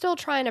she's still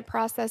trying to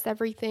process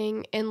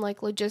everything and like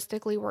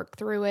logistically work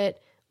through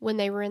it when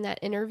they were in that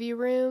interview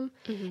room.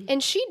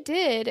 And she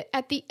did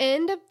at the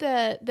end of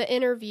the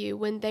interview,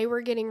 when they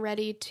were getting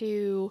ready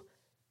to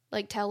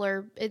like tell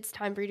her it's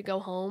time for you to go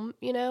home,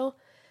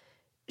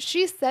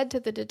 she said to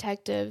the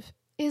detective,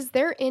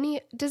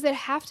 does it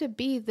have to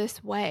be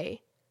this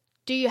way?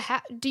 Do you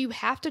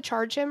have to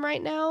charge him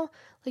right now?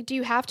 Like, do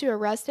you have to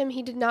arrest him?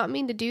 He did not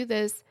mean to do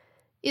this.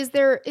 Is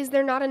there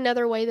not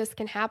another way this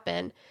can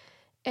happen?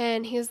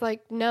 And he's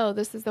like, no,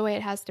 this is the way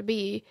it has to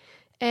be.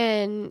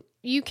 And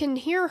you can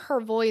hear her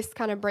voice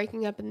kind of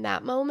breaking up in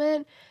that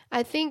moment.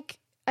 I think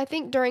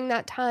during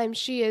that time,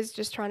 she is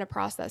just trying to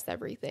process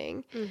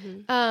everything.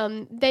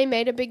 They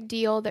made a big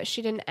deal that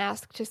she didn't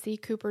ask to see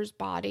Cooper's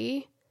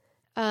body,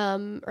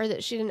 or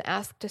that she didn't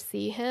ask to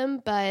see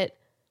him. But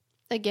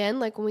again,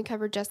 like when we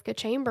covered Jessica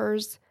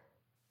Chambers,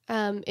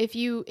 if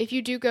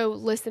you do go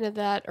listen to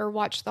that or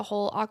watch the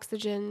whole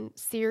Oxygen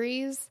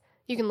series,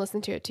 you can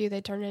listen to it too. They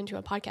turned it into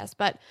a podcast.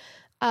 But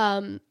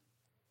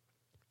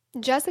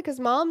Jessica's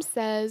mom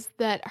says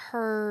that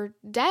her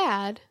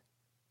dad,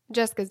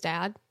 Jessica's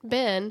dad,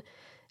 Ben,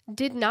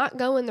 did not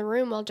go in the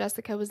room while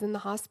Jessica was in the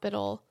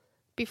hospital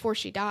before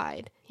she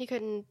died. He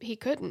couldn't.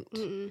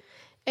 Mm-mm.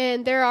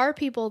 And there are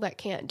people that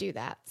can't do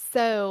that.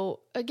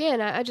 So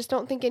again, I just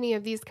don't think any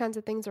of these kinds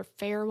of things are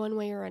fair one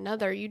way or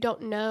another. You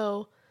don't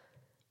know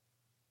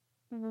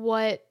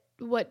what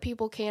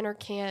people can or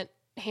can't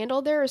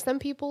handle. There are some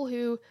people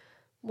who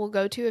will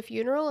go to a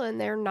funeral and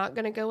they're not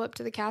going to go up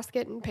to the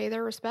casket and pay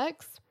their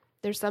respects.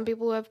 There's some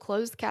people who have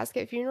closed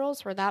casket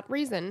funerals for that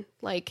reason.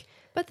 Like,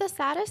 but the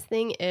saddest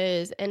thing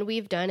is, and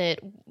we've done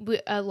it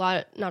a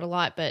lot, not a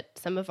lot, but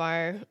some of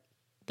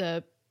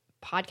the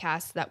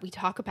podcasts that we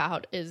talk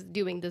about is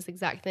doing this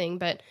exact thing,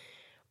 but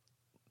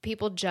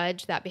people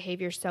judge that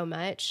behavior so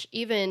much,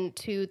 even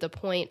to the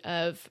point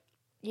of,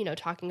 you know,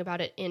 talking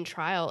about it in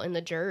trial in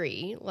the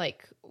jury.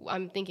 Like,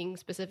 I'm thinking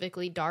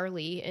specifically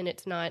Darlie, and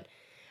it's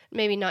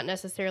maybe not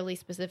necessarily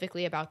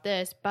specifically about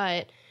this,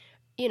 but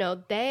you know,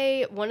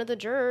 one of the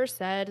jurors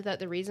said that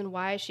the reason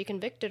why she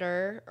convicted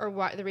her,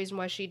 or the reason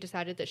why she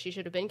decided that she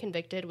should have been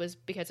convicted, was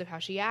because of how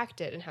she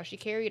acted and how she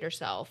carried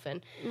herself.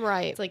 And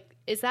right. It's like,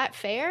 is that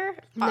fair?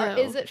 No. Or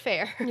is it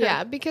fair?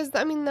 Yeah, because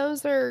I mean,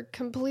 those are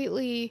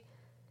completely,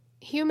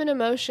 human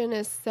emotion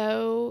is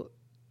so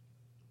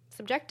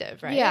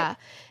subjective, right? Yeah.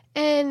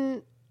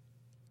 And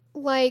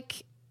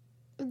like,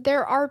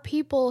 there are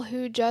people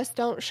who just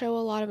don't show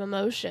a lot of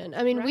emotion.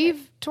 I mean, right.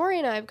 Tori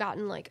and I have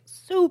gotten like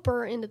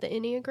super into the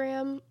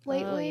Enneagram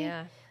lately. Oh,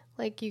 yeah.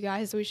 Like, you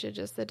guys, we should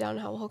just sit down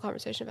and have a whole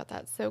conversation about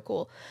that. It's so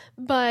cool.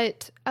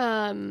 But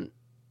when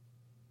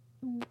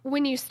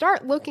you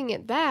start looking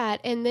at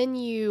that and then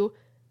you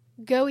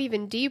go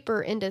even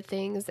deeper into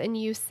things and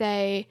you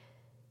say,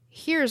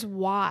 here's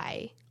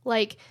why.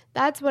 Like,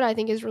 that's what I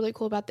think is really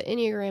cool about the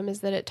Enneagram,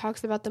 is that it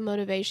talks about the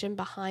motivation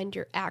behind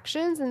your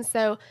actions. And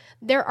so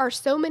there are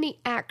so many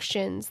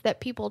actions that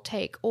people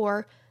take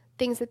or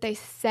things that they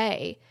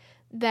say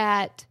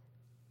that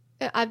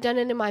I've done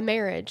it in my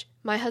marriage.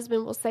 My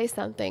husband will say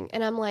something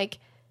and I'm like,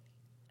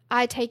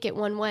 I take it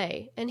one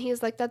way. And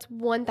he's like, that's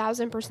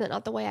 1000%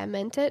 not the way I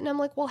meant it. And I'm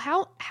like, well,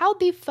 how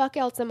the fuck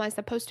else am I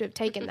supposed to have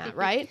taken that,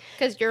 right?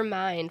 Because your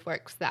mind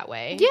works that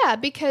way. Yeah,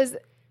 because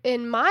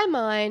in my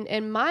mind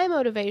and my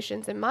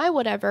motivations and my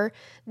whatever,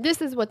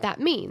 this is what that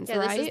means,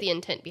 right? This is the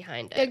intent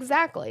behind it.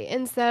 Exactly.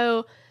 And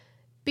so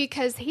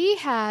because he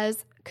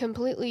has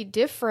completely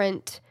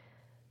different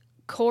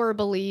core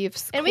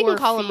beliefs, and core we can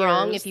call fears. him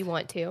wrong if you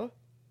want to.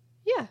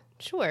 Yeah.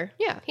 Sure.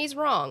 Yeah. He's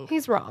wrong.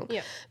 He's wrong.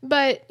 Yeah.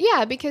 But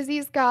yeah, because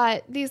he's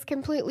got these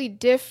completely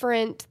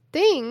different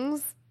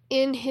things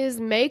in his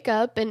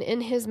makeup and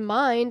in his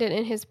mind and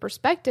in his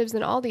perspectives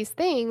and all these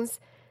things,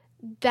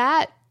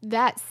 that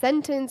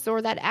sentence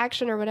or that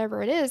action or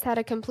whatever it is had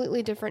a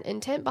completely different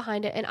intent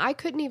behind it. And I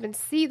couldn't even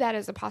see that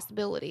as a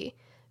possibility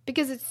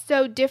because it's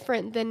so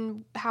different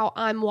than how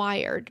I'm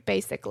wired,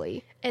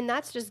 basically. And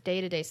that's just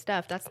day-to-day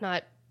stuff. That's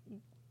not,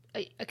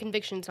 a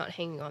conviction's not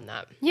hanging on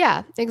that.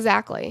 Yeah,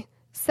 exactly.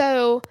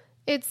 So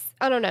it's,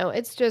 I don't know,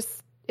 it's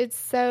just,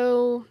 it's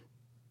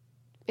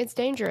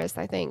dangerous,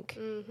 I think,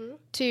 I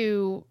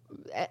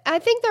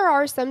think there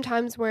are some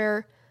times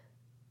where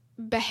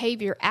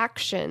behavior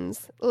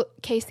actions,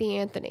 Casey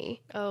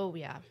Anthony. Oh,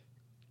 yeah.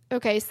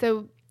 Okay,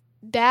 so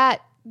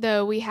that,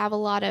 though, we have a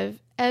lot of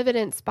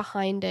evidence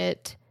behind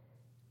it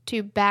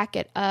to back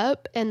it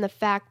up, and the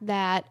fact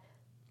that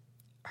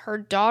her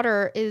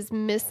daughter is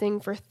missing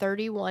for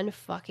 31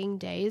 fucking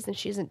days and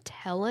she doesn't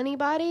tell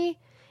anybody.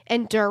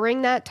 And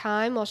during that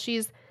time, while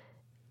she's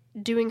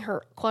doing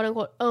her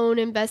quote-unquote own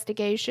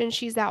investigation,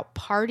 she's out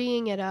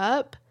partying it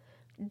up.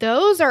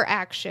 Those are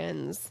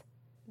actions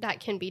that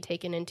can be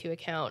taken into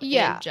account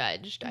and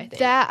judged, I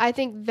think. I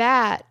think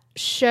that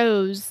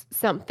shows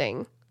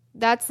something.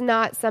 That's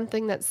not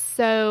something that's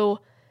so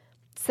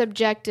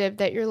subjective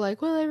that you're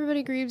like, well,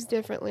 everybody grieves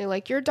differently.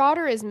 Like, your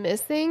daughter is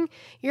missing.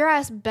 Your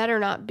ass better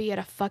not be at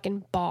a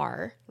fucking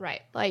bar.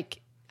 Right.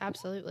 Like,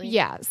 absolutely.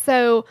 Yeah.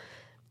 So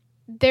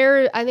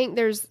I think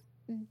there's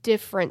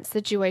different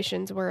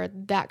situations where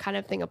that kind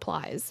of thing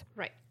applies.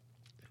 Right.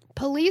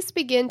 Police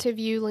begin to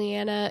view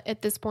Leanna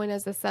at this point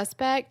as a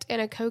suspect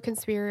and a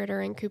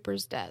co-conspirator in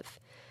Cooper's death.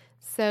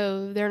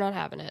 So they're not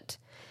having it.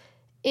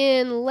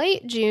 In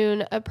late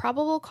June, a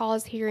probable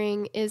cause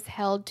hearing is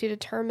held to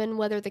determine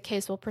whether the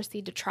case will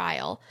proceed to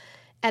trial.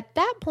 At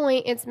that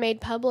point, it's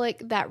made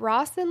public that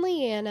Ross and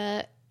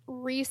Leanna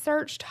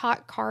researched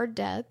hot car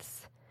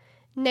deaths,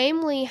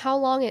 namely how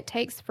long it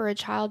takes for a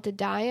child to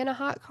die in a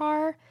hot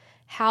car,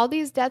 how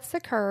these deaths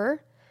occur,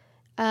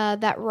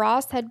 that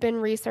Ross had been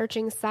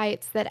researching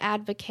sites that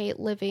advocate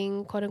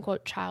living,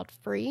 quote-unquote,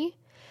 child-free,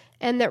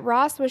 and that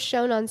Ross was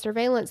shown on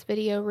surveillance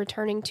video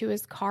returning to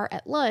his car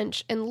at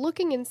lunch and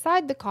looking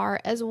inside the car,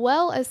 as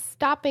well as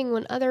stopping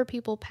when other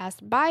people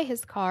passed by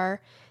his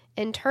car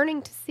and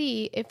turning to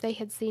see if they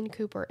had seen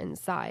Cooper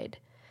inside.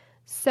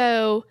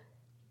 So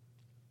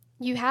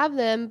you have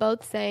them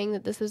both saying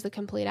that this was a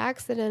complete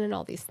accident and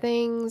all these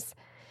things.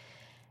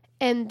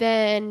 And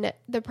then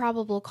the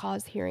probable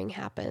cause hearing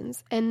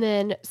happens. And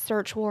then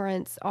search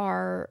warrants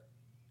are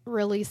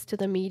released to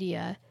the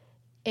media.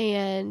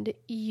 And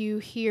you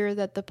hear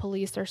that the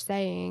police are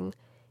saying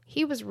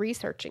he was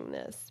researching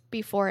this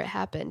before it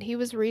happened. He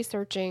was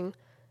researching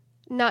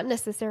not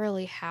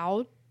necessarily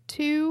how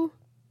to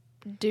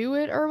do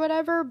it or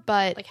whatever,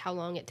 but like how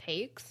long it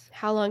takes.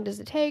 How long does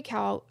it take?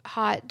 How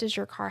hot does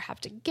your car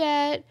have to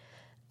get?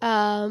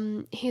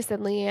 He said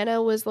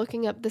Leanna was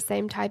looking up the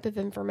same type of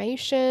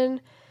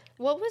information.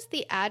 What was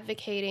the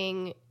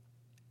advocating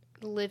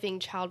living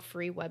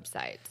child-free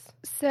websites.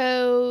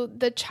 So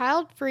the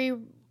child-free,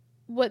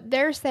 what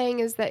they're saying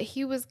is that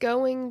he was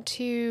going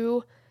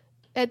to,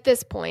 at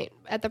this point,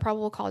 at the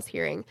probable cause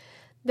hearing,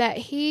 that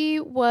he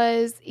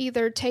was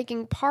either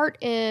taking part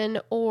in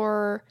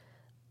or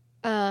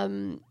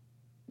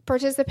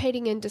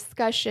participating in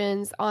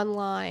discussions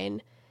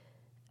online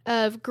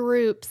of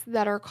groups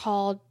that are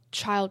called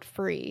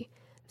child-free.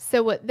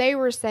 So what they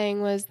were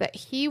saying was that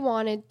he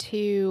wanted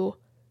to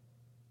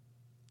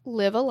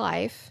live a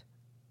life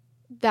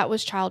that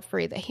was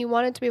child-free, that he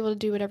wanted to be able to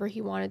do whatever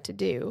he wanted to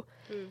do.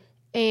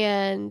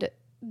 And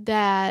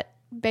that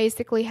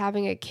basically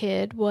having a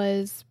kid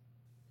was...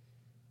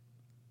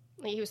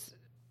 He was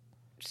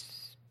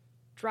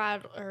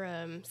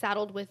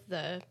saddled with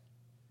the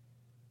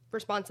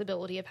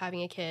responsibility of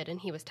having a kid, and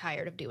he was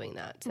tired of doing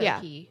that. So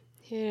he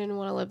didn't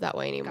want to live that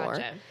way anymore.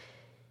 Gotcha.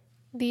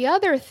 The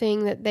other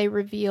thing that they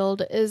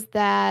revealed is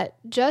that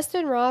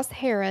Justin Ross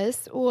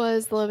Harris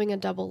was living a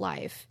double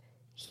life.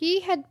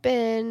 He had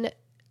been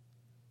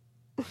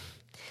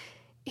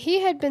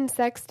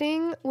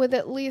sexting with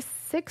at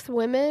least 6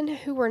 women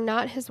who were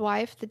not his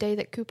wife the day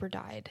that Cooper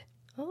died.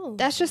 Oh.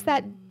 That's just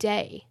that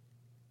day.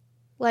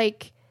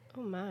 Like,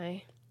 oh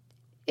my.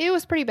 It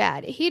was pretty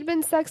bad. He'd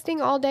been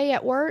sexting all day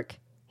at work.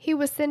 He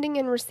was sending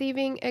and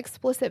receiving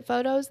explicit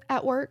photos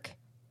at work.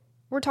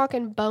 We're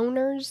talking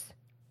boners.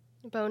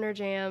 Boner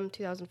Jam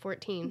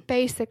 2014.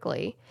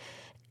 Basically.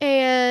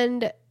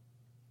 And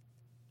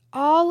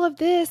all of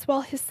this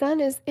while his son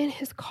is in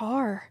his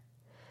car.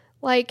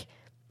 Like,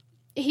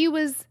 he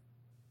was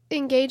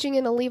engaging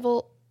in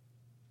illegal...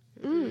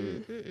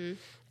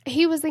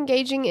 He was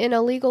engaging in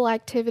illegal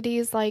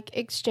activities like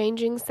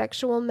exchanging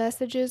sexual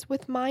messages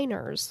with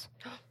minors.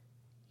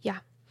 Yeah.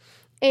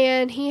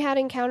 And he had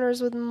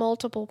encounters with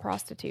multiple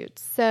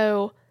prostitutes.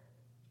 So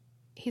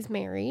he's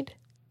married.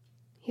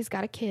 He's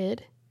got a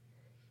kid.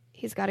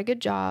 He's got a good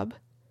job.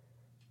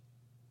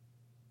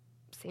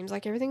 Seems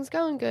like everything's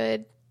going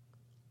good.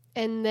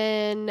 And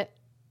then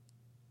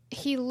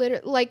he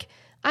literally, like,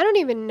 I don't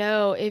even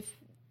know if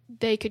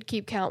they could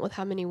keep count with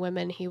how many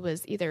women he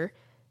was either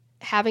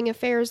having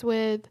affairs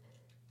with,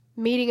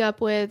 meeting up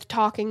with,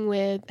 talking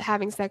with,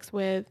 having sex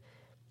with.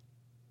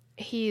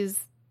 He's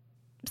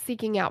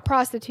seeking out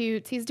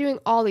prostitutes. He's doing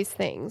all these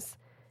things.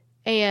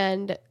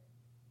 And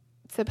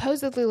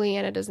supposedly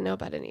Leanna doesn't know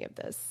about any of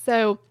this.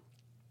 So,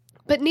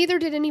 but neither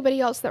did anybody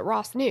else that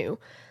Ross knew.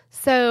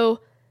 So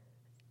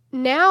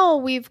now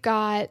we've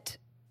got...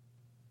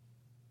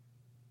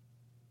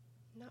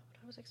 Not what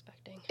I was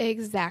expecting.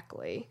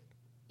 Exactly.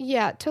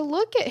 Yeah, to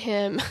look at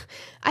him,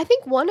 I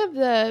think one of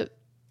the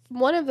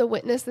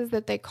witnesses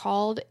that they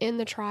called in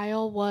the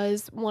trial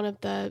was one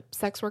of the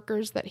sex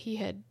workers that he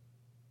had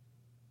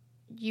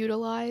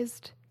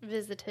utilized.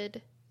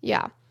 Visited.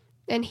 Yeah.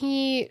 And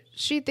she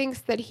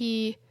thinks that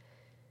he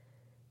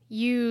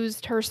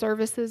used her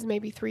services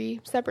maybe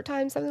 3 separate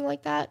times, something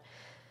like that.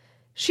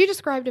 She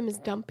described him as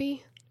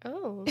dumpy.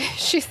 Oh.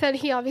 She said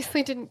he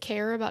obviously didn't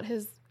care about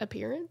his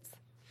appearance.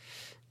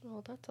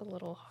 Well, that's a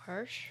little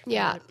harsh.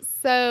 Yeah.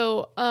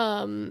 So,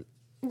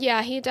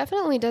 yeah, he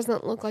definitely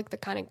doesn't look like the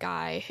kind of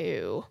guy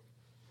who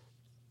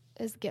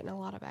is getting a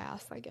lot of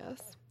ass, I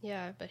guess.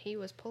 Yeah, but he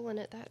was pulling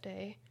it that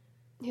day.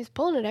 He's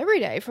pulling it every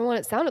day from what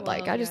it sounded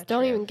like. I just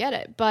don't even get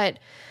it. But,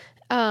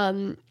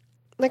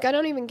 like, I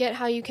don't even get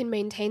how you can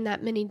maintain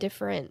that many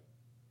different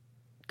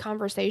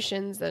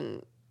conversations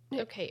and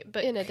okay,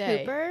 but in a day.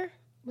 Cooper,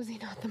 was he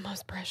not the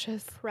most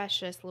precious?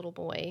 Precious little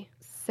boy.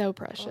 So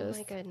precious. Oh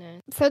my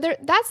goodness. So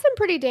that's some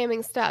pretty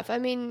damning stuff. I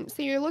mean,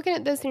 so you're looking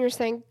at this and you're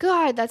saying,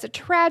 God, that's a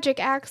tragic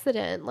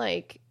accident.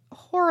 Like,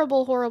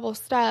 horrible, horrible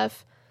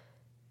stuff.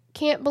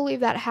 Can't believe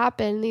that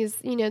happened.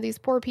 These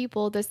poor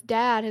people, this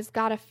dad has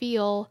got to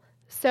feel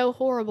so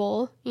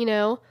horrible,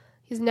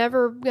 He's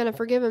never going to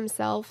forgive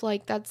himself.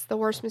 Like, that's the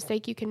worst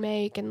mistake you can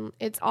make, and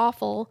it's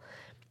awful.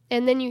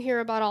 And then you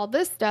hear about all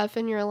this stuff,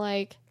 and you're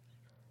like,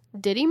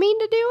 did he mean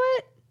to do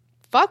it?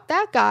 Fuck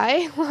that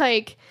guy.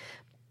 Like,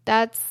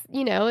 that's,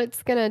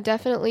 it's going to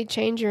definitely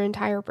change your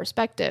entire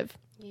perspective.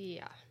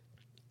 Yeah.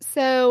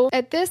 So,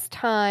 at this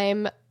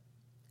time,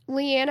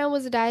 Leanna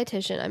was a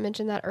dietitian. I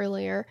mentioned that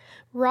earlier.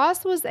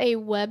 Ross was a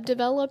web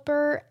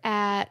developer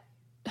at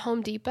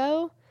Home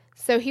Depot.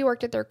 So he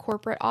worked at their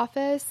corporate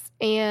office,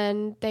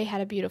 and they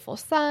had a beautiful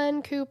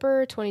son,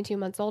 Cooper, 22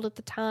 months old at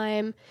the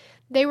time.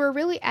 They were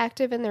really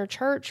active in their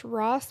church.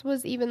 Ross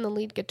was even the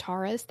lead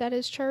guitarist at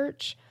his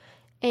church.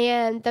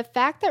 And the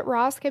fact that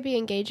Ross could be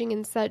engaging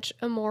in such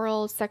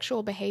immoral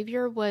sexual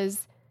behavior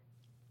was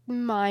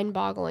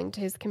mind-boggling to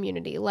his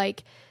community.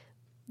 Like,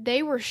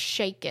 they were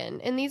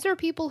shaken. And these are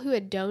people who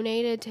had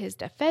donated to his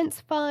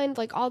defense fund,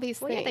 like all these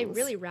things. Yeah, they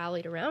really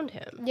rallied around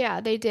him.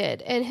 Yeah, they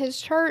did. And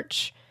his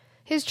church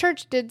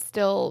did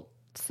still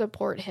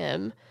support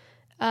him.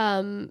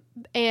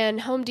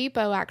 And Home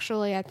Depot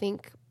actually, I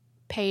think,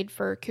 paid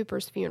for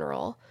Cooper's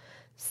funeral.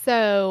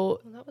 So,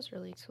 well, that was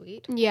really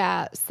sweet.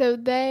 Yeah. So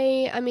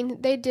they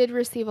did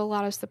receive a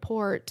lot of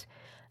support.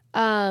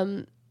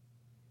 And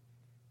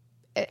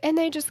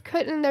they just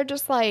couldn't, they're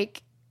just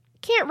like,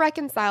 can't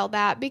reconcile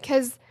that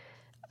because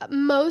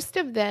most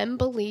of them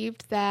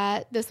believed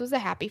that this was a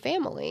happy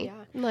family.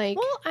 Yeah. Like,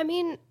 Well, I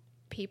mean,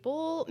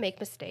 people make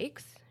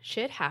mistakes.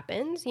 Shit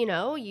happens, you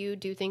know. You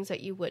do things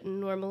that you wouldn't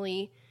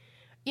normally,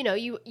 you know,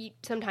 you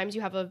sometimes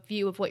you have a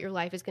view of what your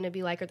life is going to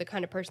be like or the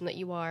kind of person that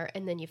you are,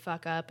 and then you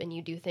fuck up and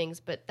you do things.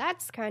 But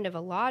that's kind of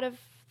a lot of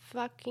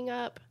fucking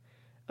up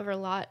over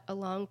a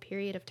long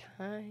period of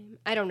time.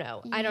 I don't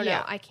know.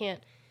 Yeah. I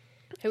can't.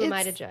 Who am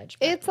I to judge?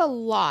 But. It's a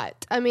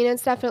lot. I mean,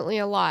 it's definitely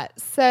a lot.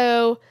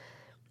 So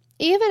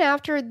even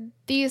after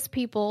these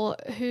people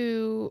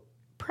who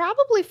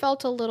probably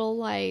felt a little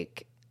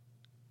like,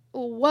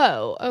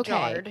 whoa, okay.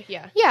 Jarred,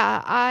 yeah.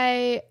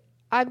 Yeah,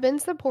 I've been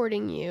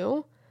supporting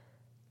you.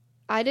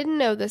 I didn't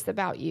know this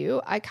about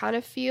you. I kind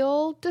of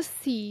feel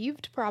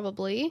deceived,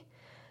 probably.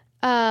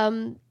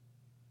 They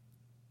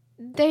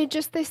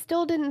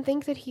still didn't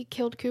think that he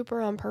killed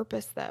Cooper on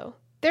purpose, though.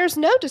 There's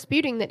no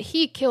disputing that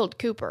he killed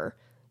Cooper.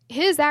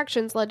 His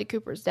actions led to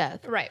Cooper's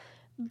death. Right.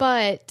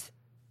 But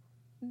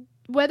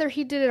whether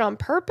he did it on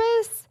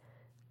purpose,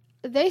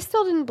 they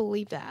still didn't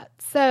believe that.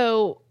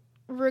 So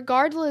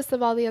regardless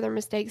of all the other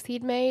mistakes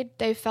he'd made,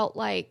 they felt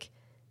like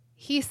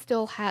he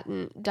still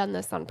hadn't done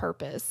this on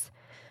purpose.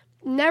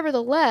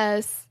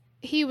 Nevertheless,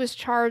 he was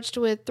charged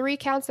with 3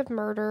 counts of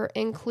murder,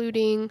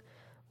 including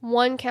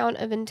 1 count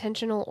of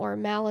intentional or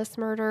malice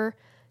murder,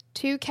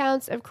 2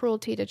 counts of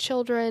cruelty to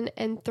children,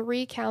 and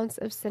 3 counts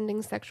of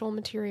sending sexual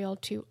material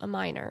to a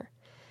minor.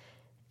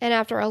 And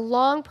after a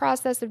long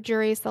process of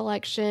jury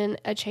selection,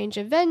 a change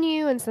of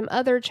venue, and some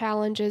other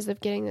challenges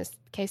of getting this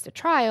case to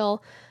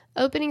trial,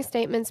 opening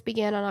statements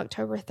began on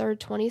October 3rd,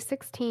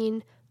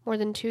 2016, more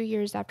than 2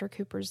 years after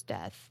Cooper's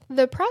death.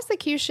 The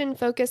prosecution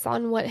focused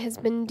on what has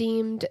been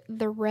deemed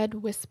the Red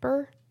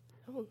Whisper.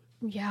 Oh.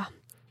 Yeah.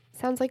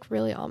 Sounds like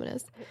really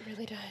ominous. It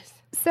really does.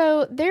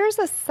 So there's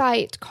a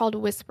site called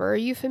Whisper. Are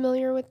you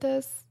familiar with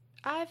this?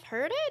 I've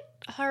heard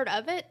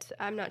of it.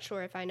 I'm not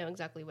sure if I know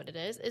exactly what it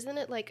is. Isn't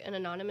it like an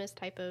anonymous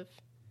type of...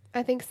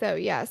 I think so,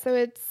 yeah. So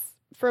it's,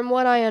 from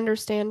what I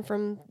understand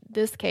from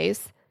this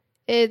case,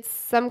 it's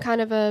some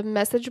kind of a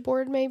message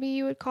board, maybe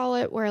you would call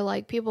it, where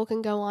like people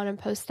can go on and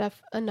post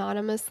stuff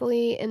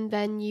anonymously, and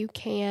then you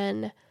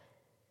can,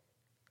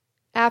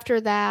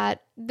 after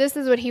that, this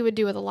is what he would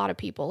do with a lot of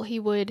people. He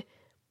would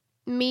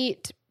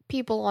meet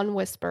people on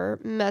Whisper,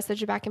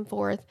 message back and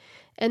forth,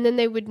 and then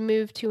they would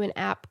move to an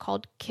app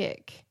called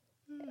Kik,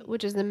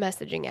 which is a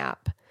messaging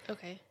app.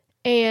 Okay.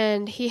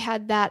 And he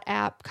had that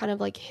app kind of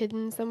like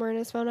hidden somewhere in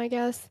his phone, I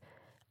guess.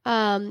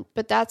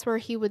 But that's where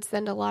he would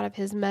send a lot of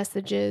his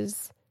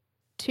messages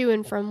to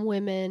and from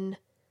women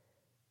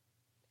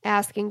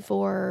asking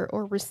for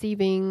or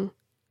receiving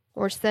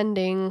or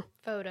sending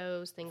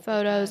photos, things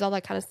like that. All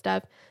that kind of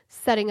stuff,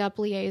 setting up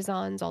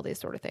liaisons, all these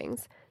sort of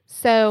things.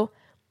 So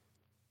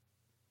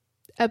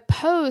a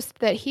post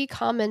that he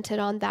commented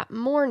on that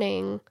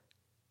morning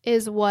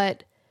is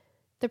what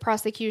the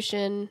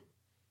prosecution,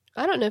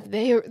 I don't know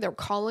if they're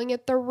calling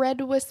it the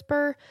Red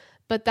Whisper,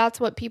 but that's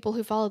what people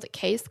who follow the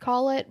case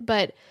call it.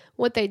 But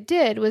what they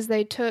did was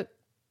they took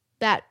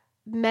that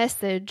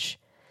message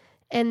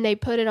and they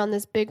put it on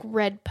this big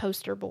red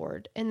poster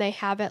board, and they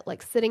have it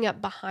like sitting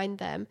up behind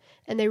them,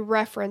 and they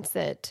reference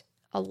it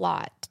a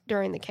lot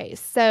during the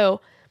case.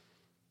 So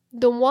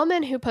the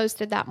woman who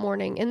posted that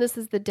morning, and this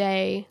is the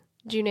day,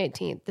 June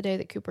 18th, the day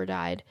that Cooper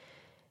died,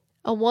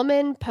 a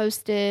woman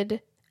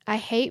posted, "I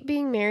hate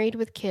being married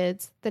with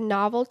kids. The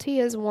novelty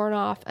is worn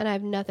off and I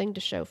have nothing to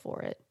show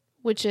for it,"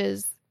 which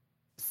is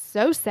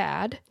so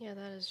sad. Yeah,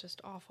 that is just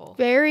awful.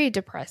 Very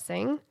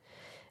depressing.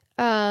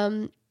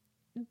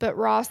 But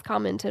Ross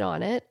commented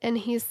on it, and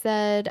he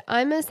said,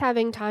 "I miss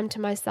having time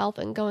to myself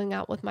and going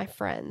out with my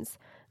friends.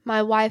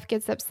 My wife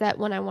gets upset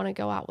when I want to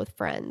go out with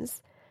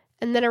friends."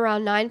 And then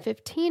around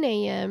 9:15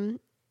 a.m.,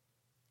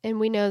 and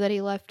we know that he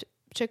left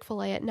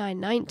Chick-fil-A at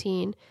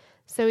 9:19,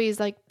 so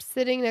he's like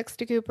sitting next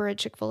to Cooper at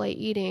Chick-fil-A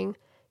eating.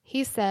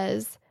 He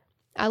says,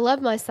 "I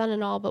love my son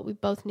and all, but we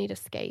both need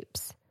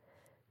escapes."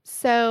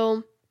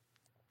 So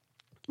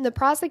the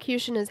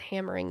prosecution is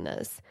hammering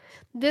this.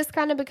 This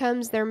kind of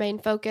becomes their main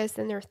focus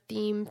and their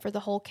theme for the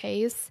whole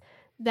case,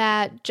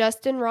 that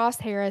Justin Ross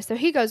Harris, so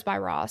he goes by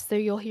Ross, so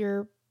you'll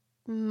hear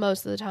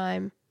most of the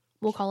time,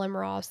 we'll call him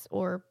Ross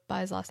or by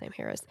his last name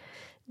Harris,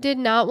 did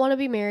not want to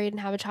be married and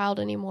have a child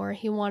anymore.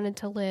 He wanted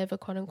to live a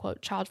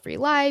quote-unquote child-free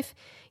life.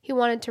 He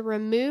wanted to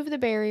remove the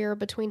barrier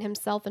between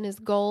himself and his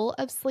goal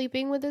of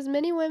sleeping with as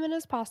many women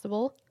as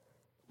possible,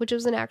 which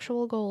was an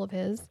actual goal of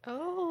his.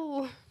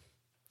 Oh,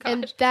 gosh.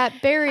 And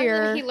that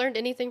barrier... Hasn't he learned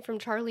anything from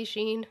Charlie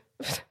Sheen?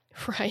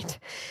 Right.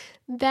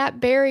 That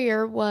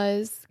barrier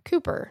was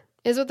Cooper,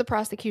 is what the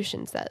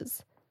prosecution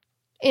says.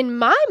 In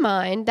my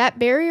mind, that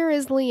barrier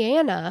is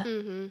Leanna.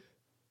 Mm-hmm.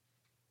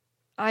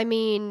 I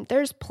mean,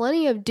 there's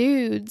plenty of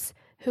dudes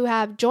who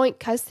have joint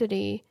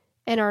custody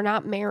and are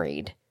not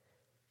married.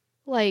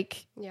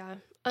 Like, yeah.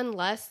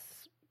 Unless,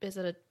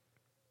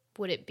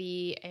 would it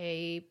be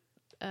a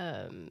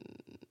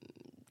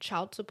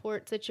child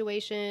support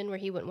situation where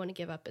he wouldn't want to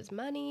give up his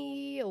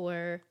money,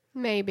 or?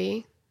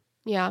 Maybe.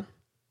 Yeah.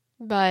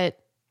 But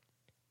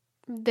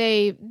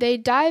they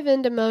dive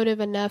into motive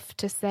enough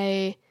to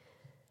say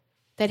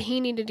that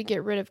he needed to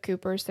get rid of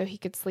Cooper so he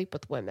could sleep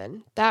with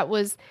women. That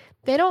was,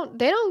 they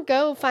don't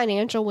go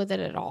financial with it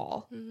at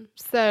all. Mm-hmm.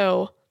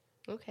 So,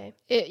 okay.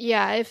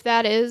 If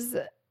that is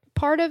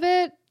part of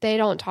it, they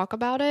don't talk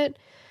about it.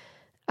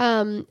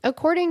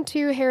 According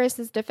to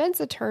Harris's defense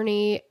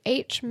attorney,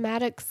 H.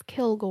 Maddox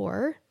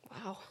Kilgore.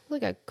 Wow.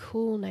 Like a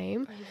cool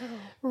name. I know.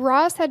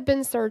 Ross had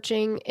been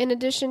searching, in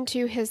addition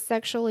to his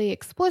sexually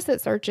explicit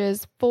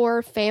searches,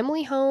 for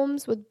family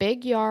homes with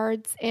big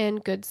yards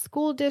and good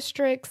school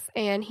districts,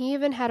 and he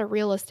even had a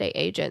real estate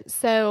agent.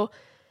 So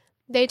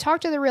they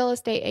talked to the real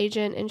estate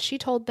agent, and she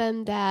told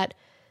them that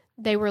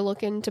they were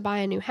looking to buy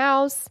a new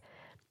house,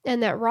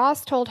 and that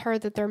Ross told her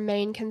that their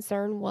main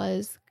concern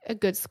was a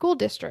good school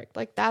district.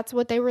 Like, that's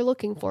what they were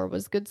looking for,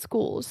 was good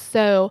schools.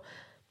 So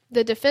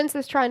the defense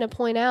is trying to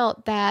point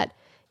out that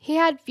he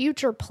had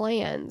future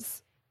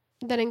plans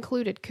that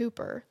included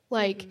Cooper.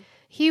 Like,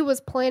 he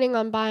was planning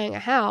on buying a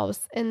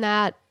house, and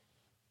that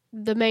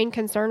the main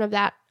concern of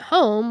that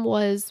home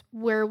was,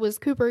 where was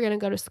Cooper going to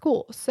go to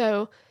school?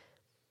 So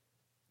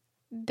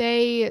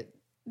they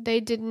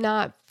did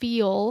not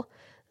feel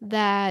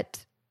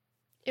that...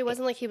 It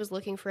wasn't like he was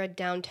looking for a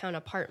downtown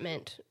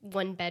apartment,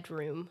 1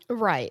 bedroom.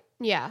 Right.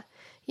 Yeah.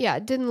 Yeah.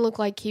 It didn't look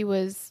like he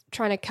was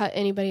trying to cut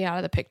anybody out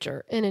of the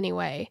picture in any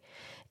way.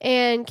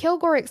 And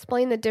Kilgore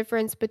explained the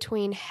difference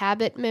between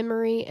habit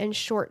memory and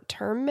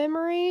short-term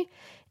memory.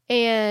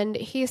 And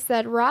he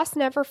said Ross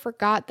never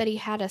forgot that he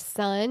had a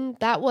son.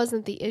 That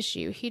wasn't the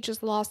issue. He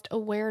just lost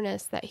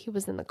awareness that he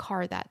was in the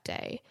car that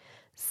day.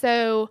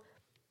 So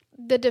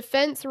the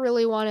defense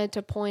really wanted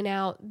to point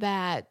out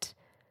that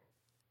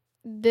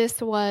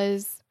this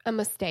was a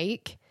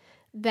mistake,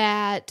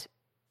 that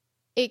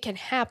it can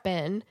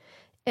happen,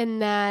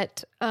 and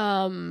that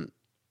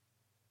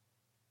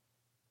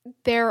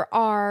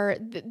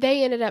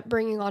they ended up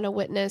bringing on a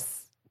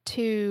witness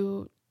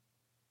who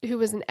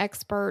was an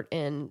expert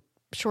in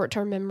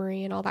short-term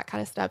memory and all that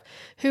kind of stuff,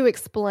 who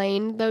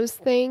explained those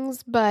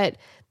things, but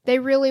they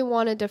really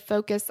wanted to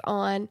focus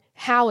on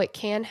how it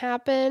can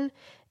happen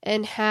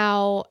and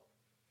how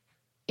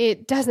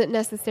it doesn't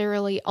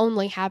necessarily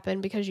only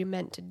happen because you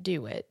meant to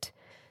do it.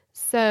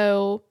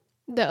 So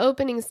the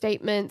opening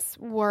statements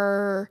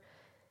were,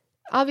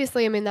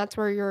 obviously, I mean, that's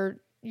where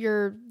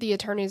the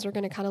attorneys are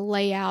going to kind of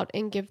lay out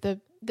and give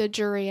the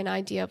jury an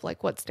idea of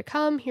like what's to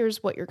come.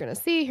 Here's what you're going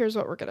to see. Here's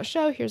what we're going to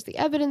show. Here's the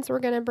evidence we're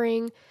going to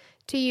bring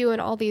to you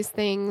and all these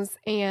things.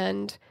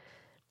 And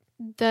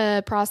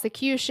the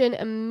prosecution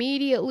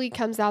immediately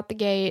comes out the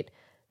gate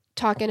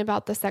talking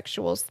about the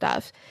sexual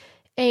stuff.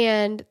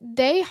 And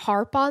they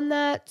harp on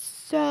that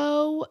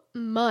so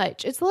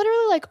much. It's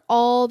literally like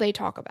all they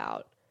talk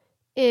about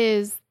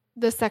is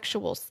the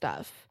sexual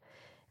stuff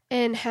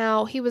and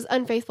how he was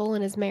unfaithful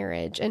in his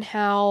marriage and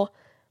how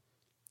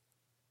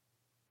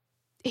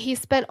he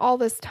spent all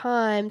this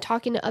time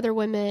talking to other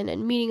women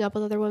and meeting up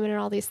with other women and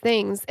all these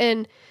things.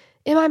 And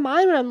in my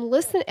mind, when I'm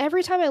listening,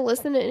 every time I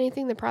listen to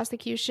anything the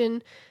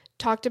prosecution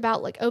talked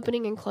about, like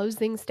opening and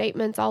closing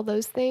statements, all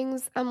those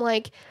things, I'm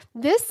like,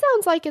 this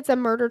sounds like it's a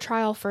murder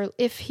trial for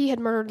if he had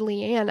murdered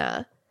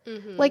Leanna.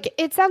 Mm-hmm. Like,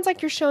 it sounds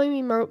like you're showing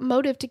me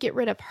motive to get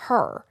rid of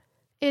her.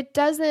 It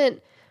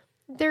doesn't,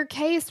 their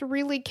case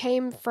really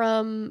came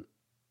from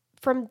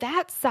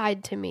that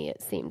side to me,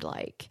 it seemed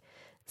like.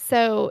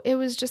 So it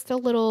was just a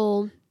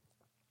little,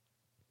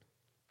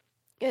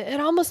 it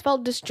almost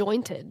felt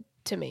disjointed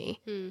to me.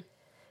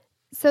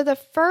 So the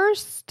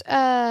first, they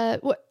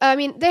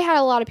had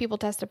a lot of people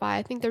testify.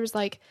 I think there was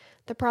like,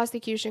 the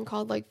prosecution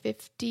called like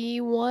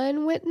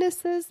 51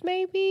 witnesses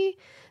maybe.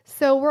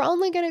 So we're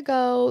only going to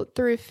go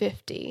through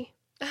 50.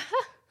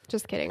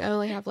 Just kidding. I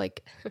only have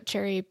like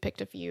cherry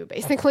picked a few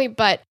basically.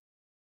 But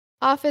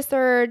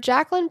Officer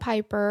Jacqueline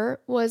Piper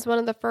was one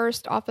of the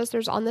first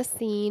officers on the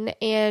scene,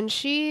 and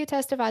she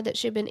testified that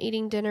she'd been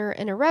eating dinner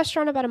in a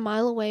restaurant about a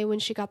mile away when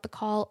she got the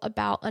call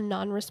about a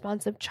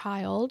non-responsive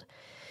child.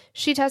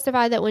 She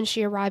testified that when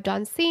she arrived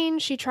on scene,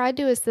 she tried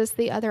to assist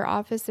the other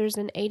officers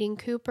in aiding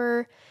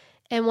Cooper,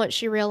 and once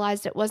she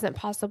realized it wasn't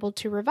possible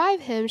to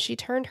revive him, she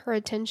turned her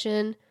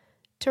attention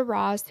to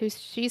Ross, who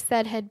she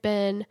said had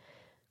been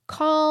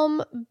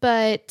calm,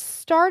 but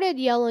started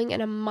yelling in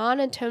a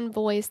monotone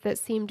voice that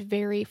seemed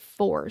very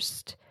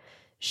forced.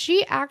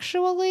 She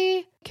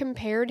actually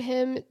compared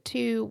him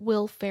to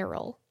Will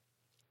Ferrell.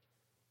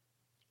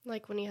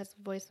 Like when he has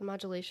voice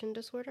modulation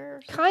disorder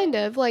or something? Kind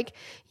of. Like,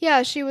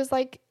 yeah, she was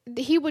like,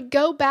 he would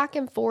go back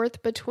and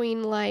forth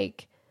between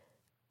like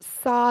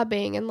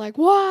sobbing and like,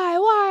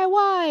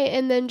 why?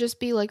 And then just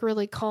be like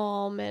really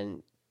calm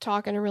and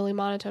talk in a really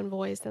monotone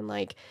voice. And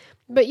like,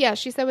 but yeah,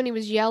 she said when he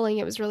was yelling,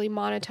 it was really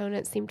monotone and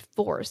it seemed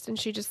forced. And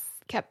she just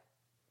kept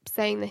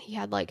saying that he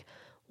had like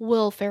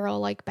Will Ferrell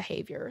like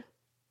behavior.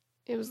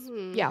 It was,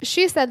 yeah.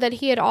 She said that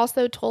he had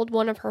also told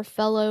one of her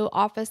fellow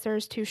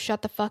officers to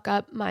shut the fuck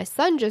up. My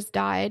son just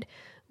died,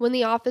 when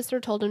the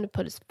officer told him to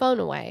put his phone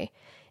away.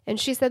 And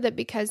she said that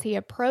because he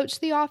approached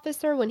the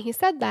officer when he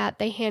said that,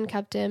 they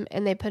handcuffed him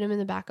and they put him in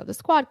the back of the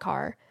squad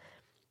car.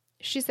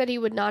 She said he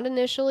would not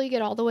initially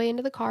get all the way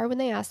into the car when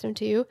they asked him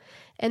to,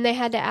 and they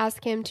had to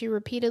ask him to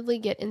repeatedly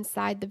get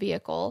inside the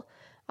vehicle.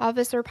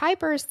 Officer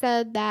Piper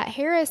said that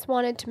Harris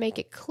wanted to make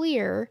it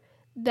clear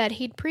that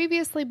he'd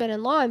previously been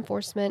in law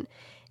enforcement,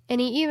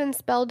 and he even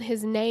spelled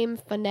his name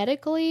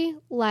phonetically,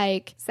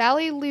 like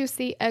Sally,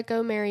 Lucy,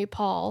 Echo, Mary,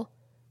 Paul,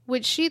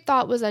 which she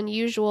thought was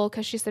unusual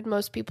because she said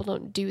most people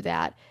don't do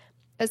that,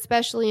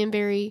 especially in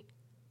very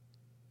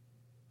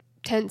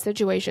tense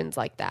situations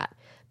like that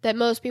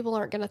most people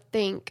aren't going to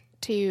think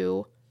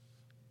to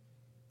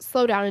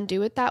slow down and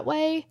do it that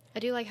way. I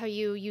do like how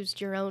you used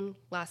your own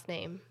last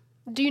name.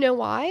 Do you know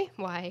why?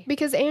 Why?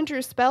 Because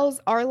Andrew spells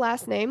our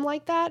last name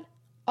like that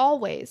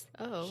always.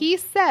 Oh. He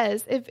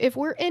says, if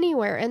we're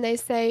anywhere and they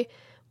say,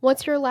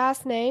 what's your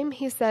last name?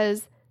 He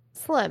says,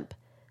 Slimp.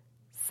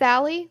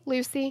 Sally,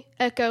 Lucy,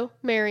 Echo,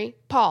 Mary,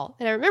 Paul.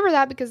 And I remember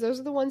that because those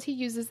are the ones he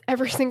uses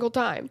every single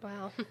time.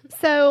 Wow.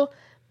 So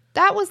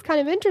that was kind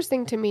of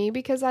interesting to me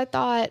because I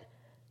thought,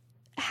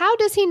 how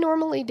does he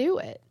normally do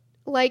it?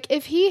 Like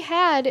if he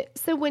had,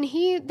 so when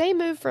they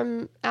moved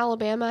from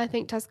Alabama, I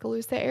think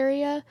Tuscaloosa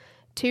area,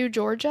 to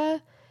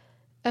Georgia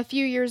a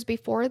few years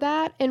before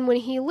that. And when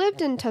he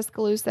lived in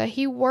Tuscaloosa,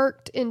 he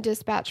worked in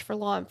dispatch for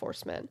law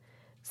enforcement.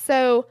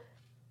 So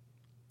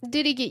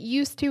did he get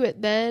used to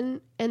it then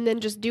and then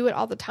just do it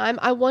all the time?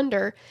 I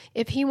wonder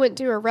if he went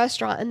to a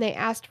restaurant and they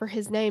asked for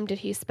his name, did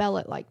he spell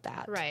it like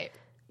that? Right.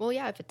 Well,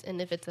 yeah, if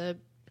it's a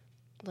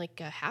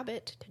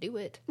habit to do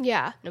it.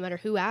 Yeah. No matter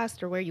who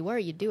asked or where you were,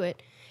 you do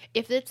it.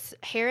 If it's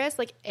Harris,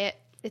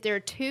 if there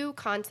are two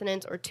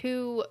consonants or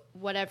two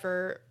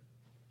whatever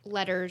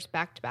letters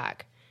back to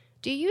back,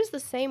 do you use the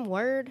same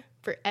word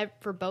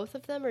for both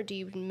of them or do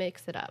you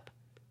mix it up?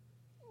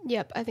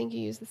 Yep, I think you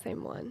use the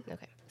same one.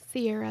 Okay.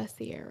 Sierra.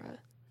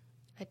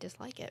 I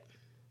dislike it.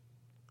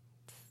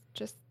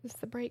 It's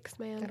the breaks,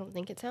 man. I don't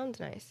think it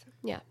sounds nice.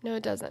 Yeah, no,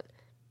 it doesn't.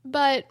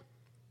 But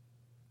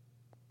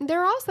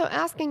they're also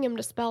asking him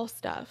to spell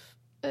stuff.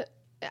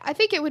 I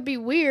think it would be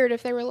weird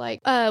if they were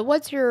like,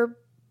 what's your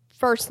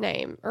first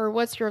name or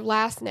what's your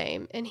last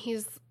name? And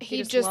he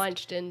just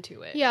launched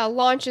into it. Yeah,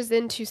 launches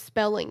into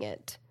spelling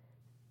it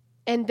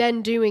and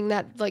then doing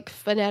that like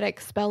phonetic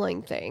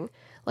spelling thing.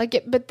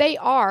 But they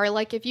are,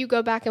 like, if you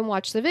go back and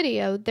watch the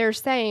video, they're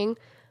saying,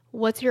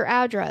 what's your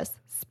address?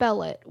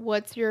 Spell it.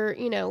 What's your,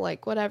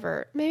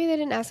 whatever. Maybe they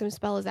didn't ask him to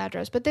spell his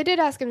address, but they did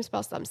ask him to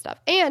spell some stuff.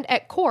 And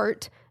at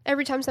court,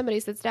 every time somebody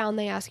sits down,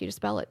 they ask you to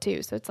spell it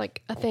too. So it's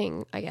like a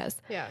thing, I guess.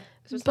 Yeah.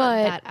 So it's not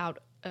that out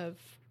of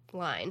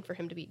line for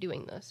him to be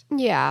doing this.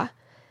 Yeah.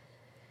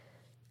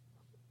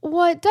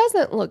 What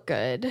doesn't look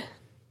good,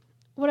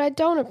 what I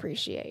don't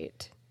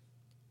appreciate,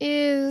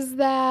 is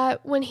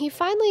that when he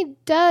finally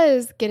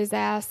does get his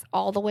ass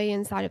all the way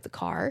inside of the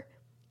car,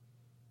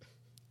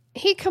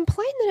 he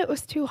complained that it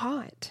was too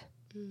hot.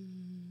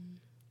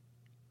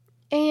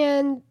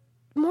 And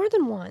more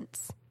than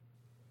once.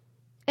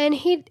 And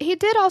he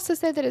did also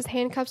say that his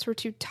handcuffs were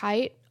too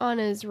tight on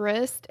his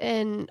wrist,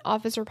 and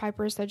Officer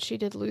Piper said she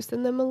did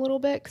loosen them a little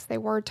bit because they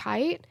were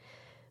tight.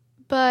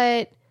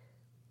 But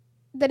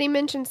that he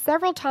mentioned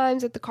several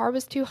times that the car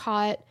was too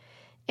hot,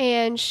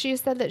 and she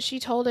said that she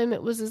told him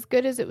it was as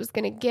good as it was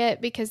going to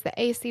get because the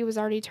AC was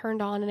already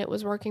turned on and it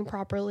was working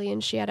properly,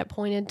 and she had it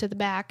pointed to the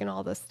back and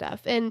all this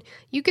stuff. And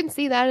you can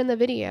see that in the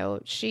video.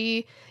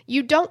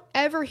 You don't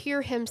ever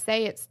hear him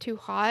say it's too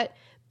hot,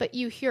 but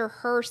you hear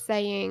her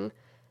saying,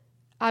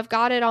 I've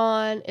got it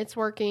on, it's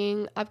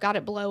working, I've got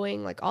it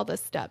blowing, like all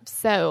this stuff.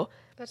 So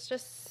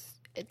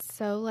it's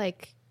so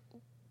like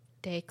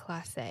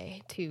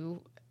déclassé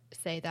to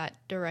say that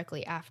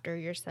directly after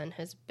your son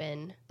has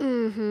been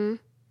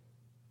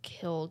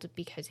killed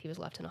because he was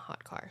left in a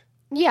hot car.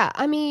 Yeah,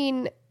 I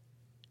mean,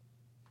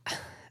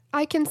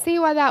 I can see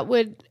why that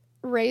would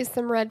raise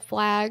some red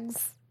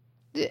flags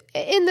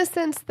in the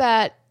sense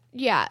that,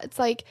 yeah, it's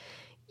like,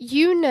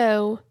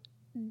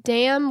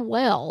 damn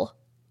well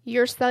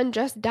your son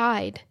just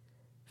died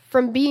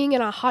from being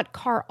in a hot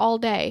car all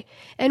day.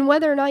 And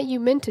whether or not you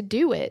meant to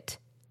do it,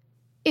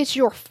 it's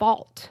your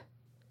fault.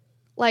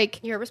 Like,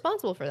 you're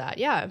responsible for that.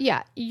 Yeah.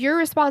 Yeah, you're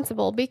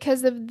responsible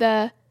because of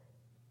the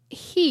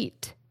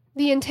heat,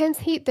 the intense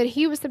heat that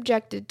he was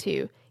subjected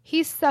to.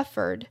 He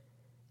suffered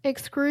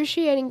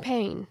excruciating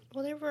pain.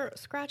 Well, there were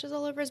scratches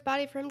all over his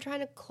body for him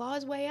trying to claw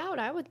his way out,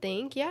 I would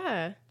think.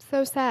 Yeah.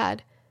 So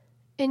sad.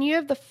 And you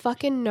have the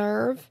fucking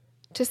nerve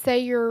to say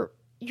you're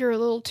a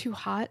little too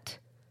hot.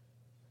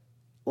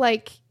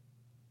 Like,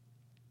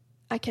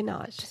 I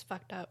cannot. It's just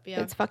fucked up.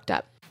 Yeah. It's fucked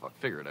up. Fuck,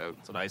 figure it out.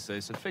 That's what I say.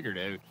 Said figure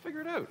it out.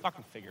 Figure it out.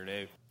 Fucking figure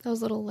it out.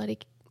 Those little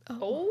Letterkenny.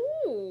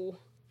 Oh.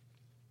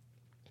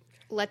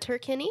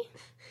 Letterkenny?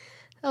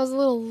 That was a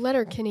little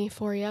Letterkenny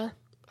for you.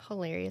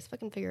 Hilarious.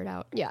 Fucking figure it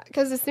out. Yeah,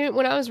 because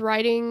when I was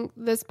writing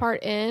this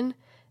part in,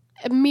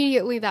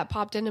 immediately that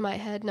popped into my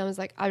head, and I was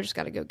like, I just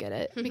got to go get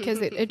it because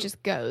it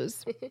just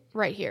goes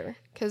right here.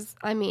 Because,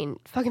 I mean,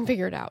 fucking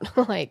figure it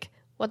out. Like,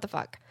 what the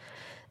fuck?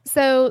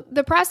 So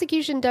the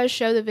prosecution does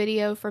show the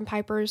video from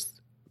Piper's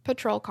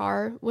patrol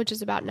car, which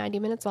is about 90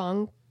 minutes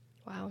long.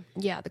 Wow.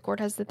 Yeah, the court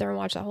has to sit there and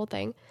watch that whole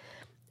thing.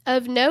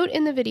 Of note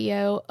in the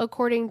video,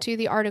 according to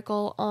the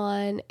article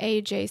on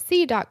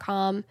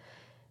AJC.com,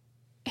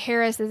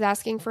 Harris is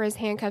asking for his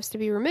handcuffs to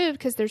be removed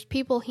because there's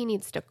people he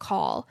needs to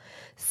call.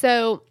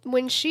 So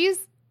when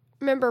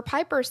remember,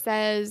 Piper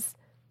says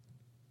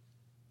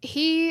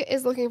he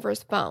is looking for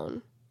his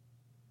phone,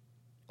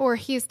 or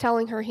he's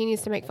telling her he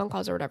needs to make phone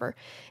calls or whatever.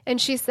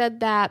 And she said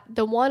that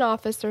the one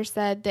officer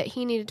said that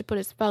he needed to put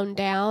his phone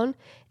down,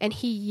 and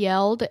he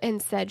yelled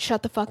and said,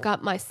 "Shut the fuck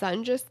up, my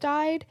son just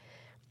died."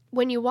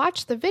 When you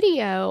watch the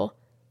video,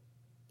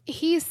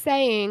 he's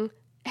saying,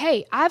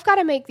 "Hey, I've got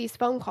to make these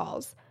phone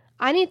calls.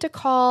 I need to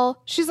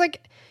call."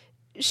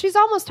 She's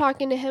almost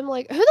talking to him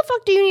like, "Who the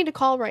fuck do you need to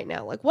call right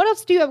now? Like, what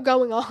else do you have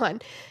going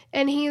on?"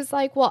 And he's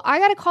like, "Well, I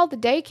got to call the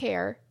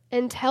daycare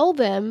and tell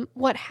them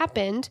what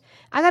happened.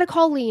 I got to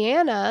call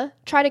Leanna,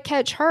 try to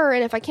catch her.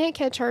 And if I can't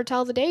catch her,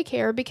 tell the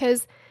daycare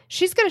because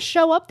she's going to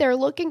show up there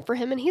looking for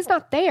him and he's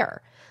not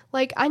there.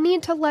 Like, I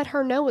need to let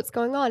her know what's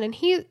going on." And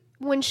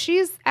when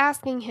she's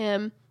asking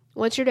him,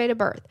 "What's your date of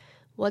birth?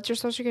 What's your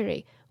social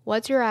security?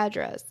 What's your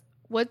address?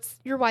 What's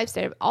your wife's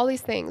date of all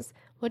these things?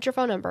 What's your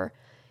phone number?"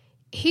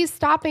 He's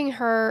stopping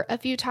her a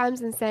few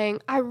times and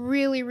saying, "I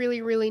really, really,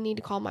 really need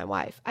to call my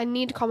wife. I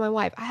need to call my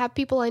wife. I have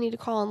people I need to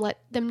call and let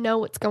them know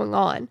what's going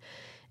on."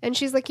 And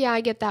she's like, "Yeah,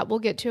 I get that. We'll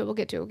get to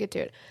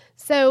it.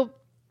 So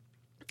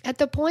at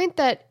the point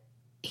that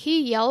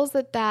he yells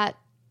at that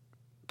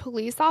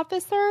police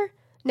officer,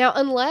 now,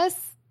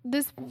 unless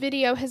this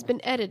video has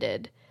been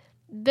edited,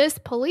 this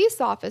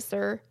police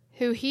officer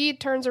who he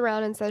turns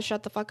around and says,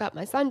 "Shut the fuck up,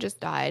 my son just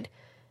died,"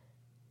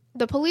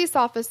 the police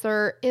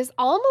officer is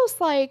almost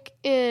like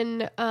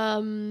in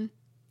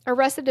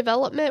Arrested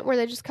Development, where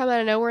they just come out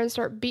of nowhere and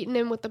start beating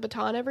him with the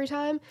baton every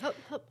time. Hup,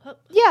 hup,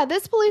 hup. Yeah,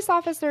 this police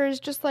officer is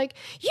just like,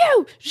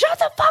 "You, shut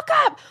the fuck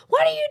up!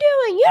 What are you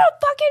doing? You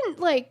don't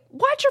fucking, like,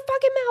 watch your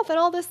fucking mouth," and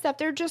all this stuff.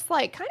 They're just,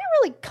 like, kind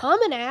of really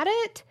coming at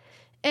it.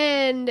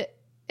 And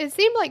it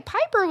seemed like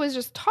Piper was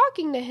just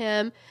talking to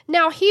him.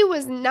 Now, he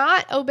was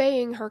not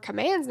obeying her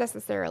commands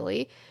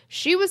necessarily.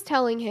 She was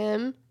telling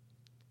him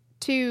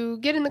to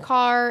get in the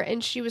car,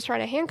 and she was trying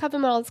to handcuff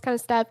him and all this kind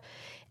of stuff.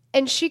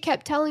 And she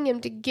kept telling him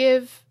to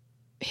give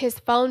his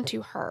phone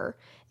to her.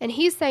 And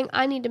he's saying,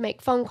 "I need to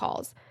make phone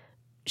calls."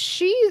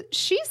 She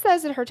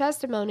says in her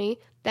testimony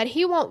that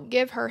he won't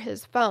give her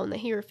his phone, that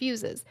he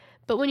refuses.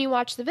 But when you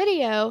watch the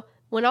video,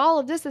 when all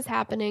of this is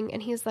happening,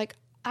 and he's like,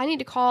 "I need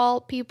to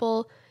call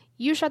people.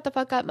 You shut the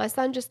fuck up. My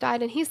son just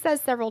died." And he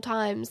says several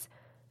times,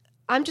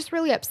 "I'm just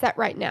really upset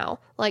right now.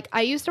 Like,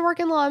 I used to work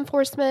in law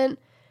enforcement,"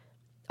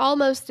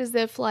 almost as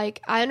if,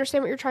 like, "I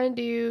understand what you're trying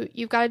to do.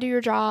 You've got to do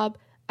your job.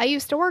 I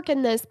used to work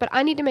in this, but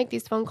I need to make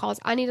these phone calls.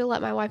 I need to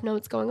let my wife know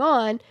what's going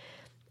on."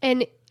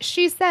 And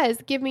she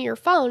says, "Give me your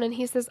phone." And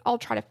he says, "I'll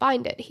try to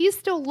find it." He's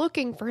still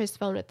looking for his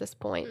phone at this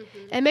point.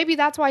 Mm-hmm. And maybe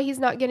that's why he's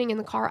not getting in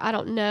the car. I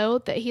don't know,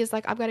 that he's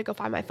like, "I've got to go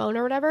find my phone,"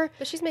 or whatever.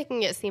 But she's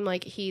making it seem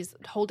like he's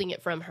holding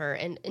it from her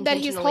and that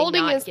he's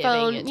holding his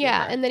phone.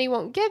 Yeah. And then he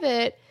won't give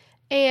it.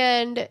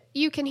 And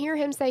you can hear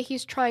him say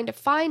he's trying to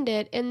find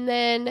it. And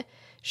then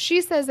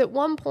she says at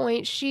one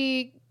point,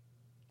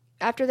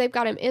 after they've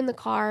got him in the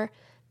car,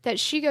 that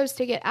she goes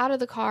to get out of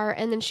the car,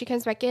 and then she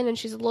comes back in and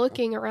she's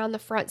looking around the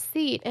front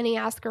seat, and he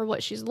asks her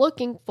what she's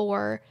looking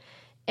for,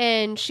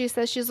 and she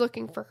says she's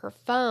looking for her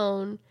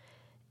phone.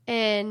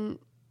 And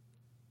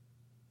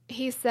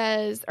he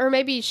says, or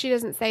maybe she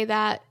doesn't say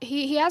that.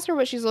 He asks her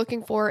what she's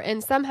looking for,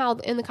 and somehow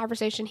in the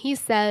conversation he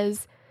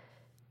says,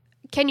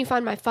 "Can you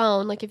find my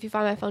phone? Like, if you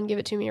find my phone, give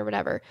it to me," or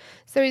whatever.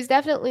 So he's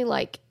definitely,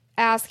 like,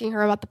 asking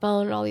her about the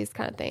phone and all these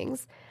kind of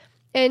things.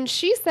 And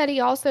she said he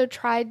also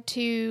tried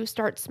to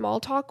start small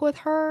talk with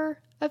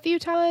her a few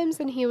times.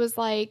 And he was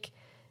like,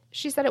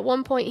 she said at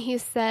one point he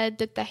said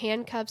that the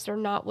handcuffs are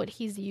not what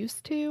he's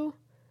used to.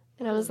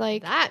 And I was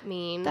like, that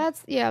mean? I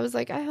was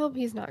like, I hope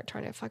he's not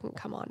trying to fucking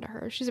come on to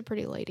her. She's a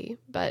pretty lady,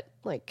 but,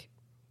 like,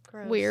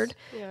 gross. Weird.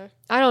 Yeah.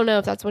 I don't know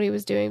if that's what he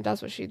was doing. If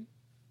that's what she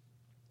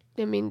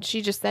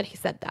just said he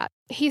said that.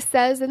 He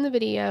says in the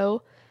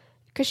video,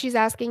 because she's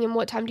asking him,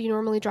 "What time do you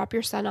normally drop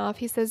your son off?"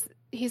 He says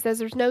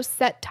there's no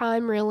set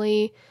time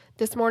really.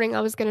 This morning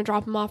I was going to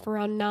drop him off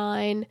around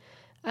 9.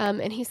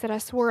 And he said, "I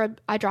swore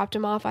I dropped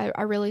him off.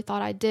 I really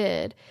thought I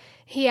did."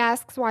 He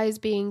asks why he's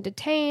being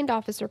detained.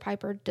 Officer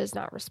Piper does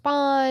not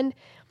respond.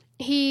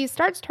 He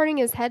starts turning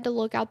his head to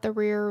look out the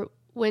rear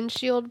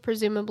windshield,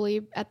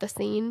 presumably at the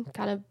scene,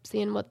 kind of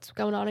seeing what's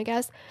going on, I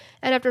guess.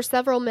 And after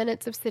several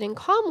minutes of sitting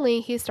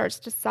calmly, he starts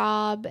to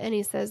sob, and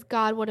he says,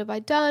 "God, what have I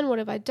done? What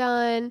have I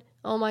done?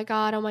 Oh my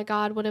God,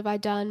 what have I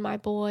done? My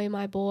boy,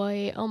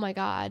 oh my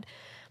God."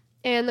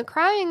 And the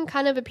crying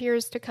kind of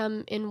appears to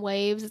come in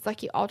waves. It's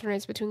like he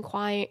alternates between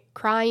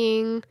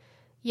crying,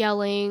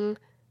 yelling,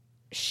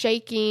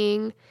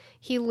 shaking.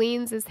 He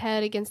leans his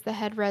head against the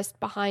headrest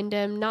behind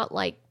him, not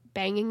like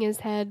banging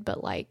his head,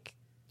 but like,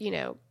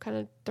 kind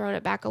of throwing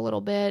it back a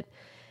little bit.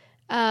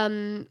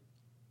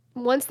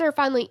 Once they're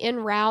finally en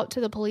route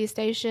to the police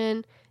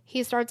station,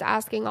 he starts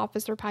asking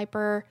Officer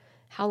Piper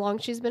how long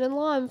she's been in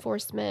law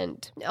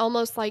enforcement.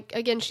 Almost like,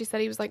 again, she said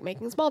he was like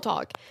making small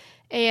talk.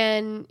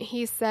 And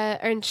she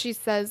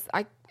says,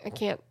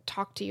 can't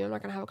talk to you. I'm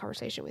not going to have a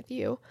conversation with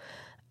you.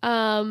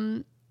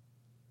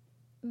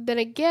 Then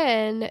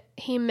again,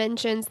 he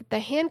mentions that the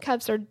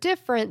handcuffs are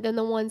different than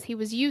the ones he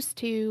was used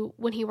to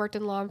when he worked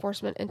in law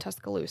enforcement in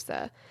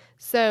Tuscaloosa.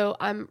 So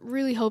I'm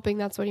really hoping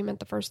that's what he meant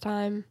the first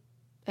time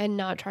and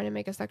not trying to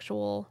make a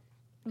sexual...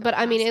 But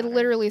I mean, it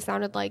literally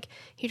sounded like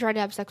he tried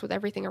to have sex with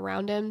everything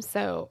around him.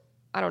 So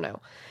I don't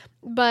know.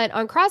 But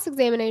on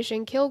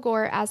cross-examination,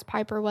 Kilgore asked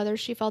Piper whether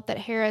she felt that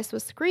Harris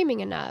was screaming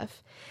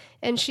enough.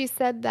 And she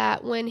said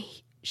that when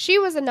she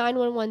was a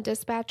 911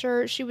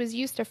 dispatcher, she was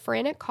used to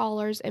frantic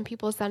callers and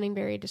people sounding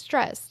very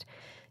distressed.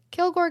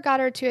 Kilgore got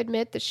her to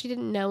admit that she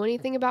didn't know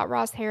anything about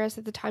Ross Harris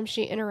at the time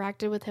she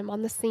interacted with him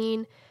on the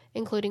scene,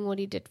 including what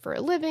he did for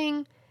a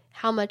living,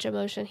 how much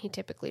emotion he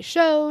typically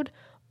showed,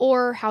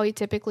 or how he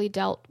typically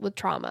dealt with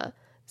trauma.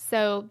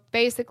 So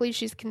basically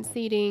she's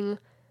conceding,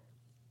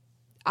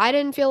 I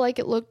didn't feel like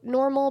it looked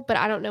normal, but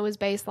I don't know his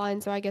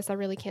baseline, so I guess I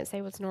really can't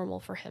say what's normal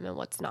for him and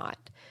what's not.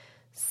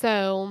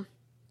 So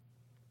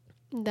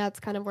that's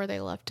kind of where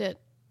they left it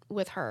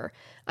with her.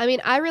 I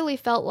mean, I really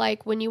felt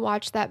like when you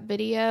watch that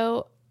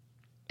video,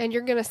 and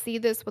you're going to see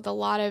this with a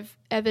lot of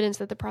evidence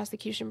that the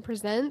prosecution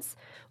presents,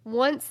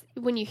 when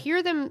you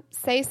hear them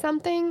say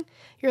something,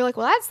 you're like,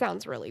 well, that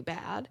sounds really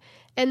bad.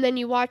 And then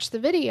you watch the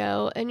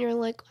video and you're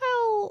like,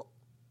 well,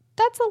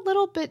 that's a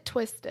little bit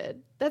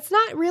twisted. That's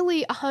not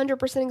really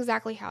 100%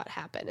 exactly how it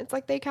happened. It's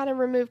like they kind of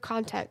remove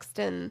context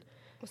and...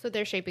 So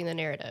they're shaping the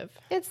narrative.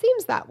 It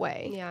seems that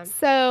way. Yeah.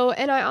 So,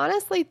 and I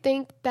honestly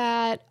think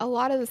that a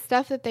lot of the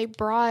stuff that they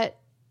brought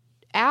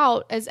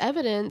out as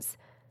evidence,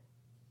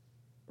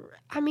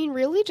 I mean,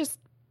 really just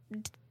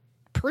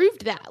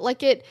proved that.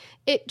 Like it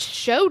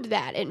showed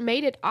that. It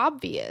made it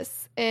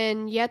obvious.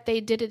 And yet they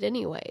did it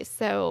anyway.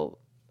 So,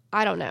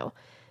 I don't know.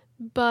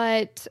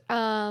 But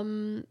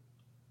that's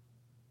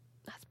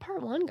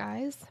part 1,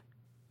 guys.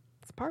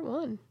 It's part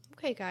 1.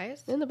 Okay,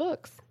 guys. In the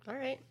books. All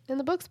right. In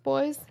the books,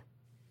 boys.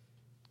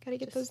 Got to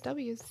get those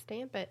W's.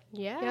 Stamp it.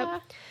 Yeah.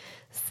 Yep.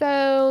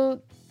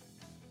 So,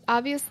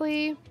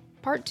 obviously,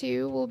 part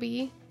 2 will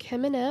be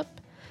coming up.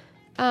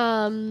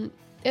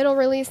 It'll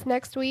release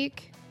next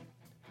week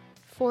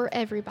for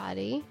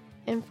everybody.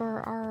 And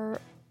for our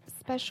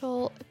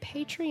special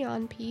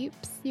Patreon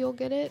peeps, you'll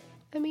get it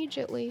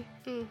immediately.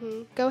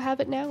 Mm-hmm. Go have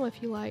it now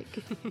if you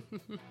like.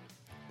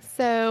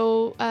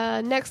 So,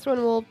 next one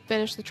we'll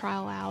finish the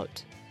trial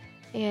out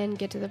and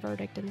get to the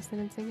verdict and the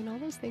sentencing and all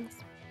those things.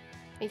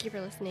 Thank you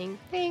for listening.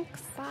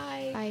 Thanks.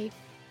 Bye. Bye.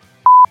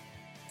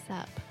 What's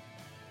up?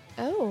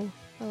 Oh,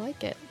 I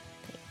like it.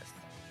 Thanks.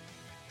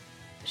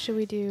 Should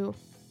we do...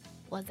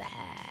 What's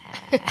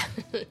that?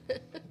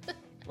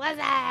 What's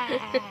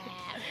that?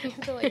 You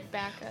have to like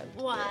back up.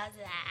 What's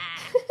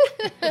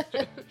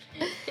that?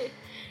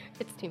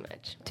 It's too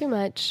much. Too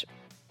much.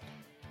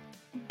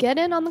 Get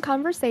in on the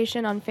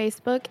conversation on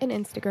Facebook and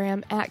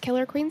Instagram at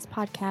Killer Queens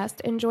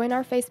Podcast and join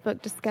our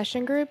Facebook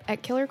discussion group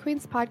at Killer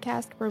Queens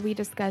Podcast, where we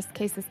discuss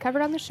cases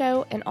covered on the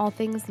show and all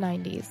things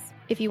 90s.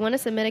 If you want to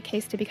submit a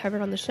case to be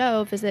covered on the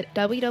show, visit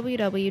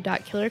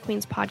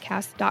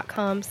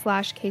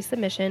www.killerqueenspodcast.com/case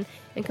submission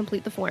and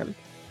complete the form.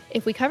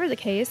 If we cover the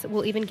case,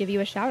 we'll even give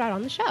you a shout out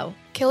on the show.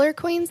 Killer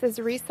Queens is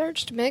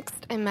researched,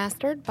 mixed, and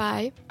mastered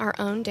by our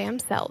own damn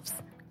selves.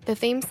 The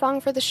theme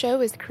song for the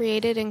show is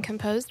created and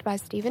composed by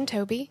Stephen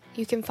Toby.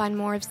 You can find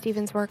more of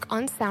Stephen's work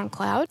on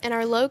SoundCloud. And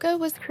our logo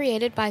was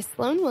created by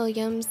Sloan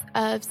Williams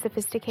of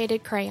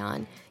Sophisticated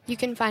Crayon. You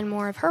can find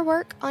more of her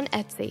work on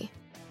Etsy.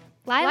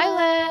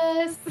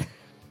 Lilas!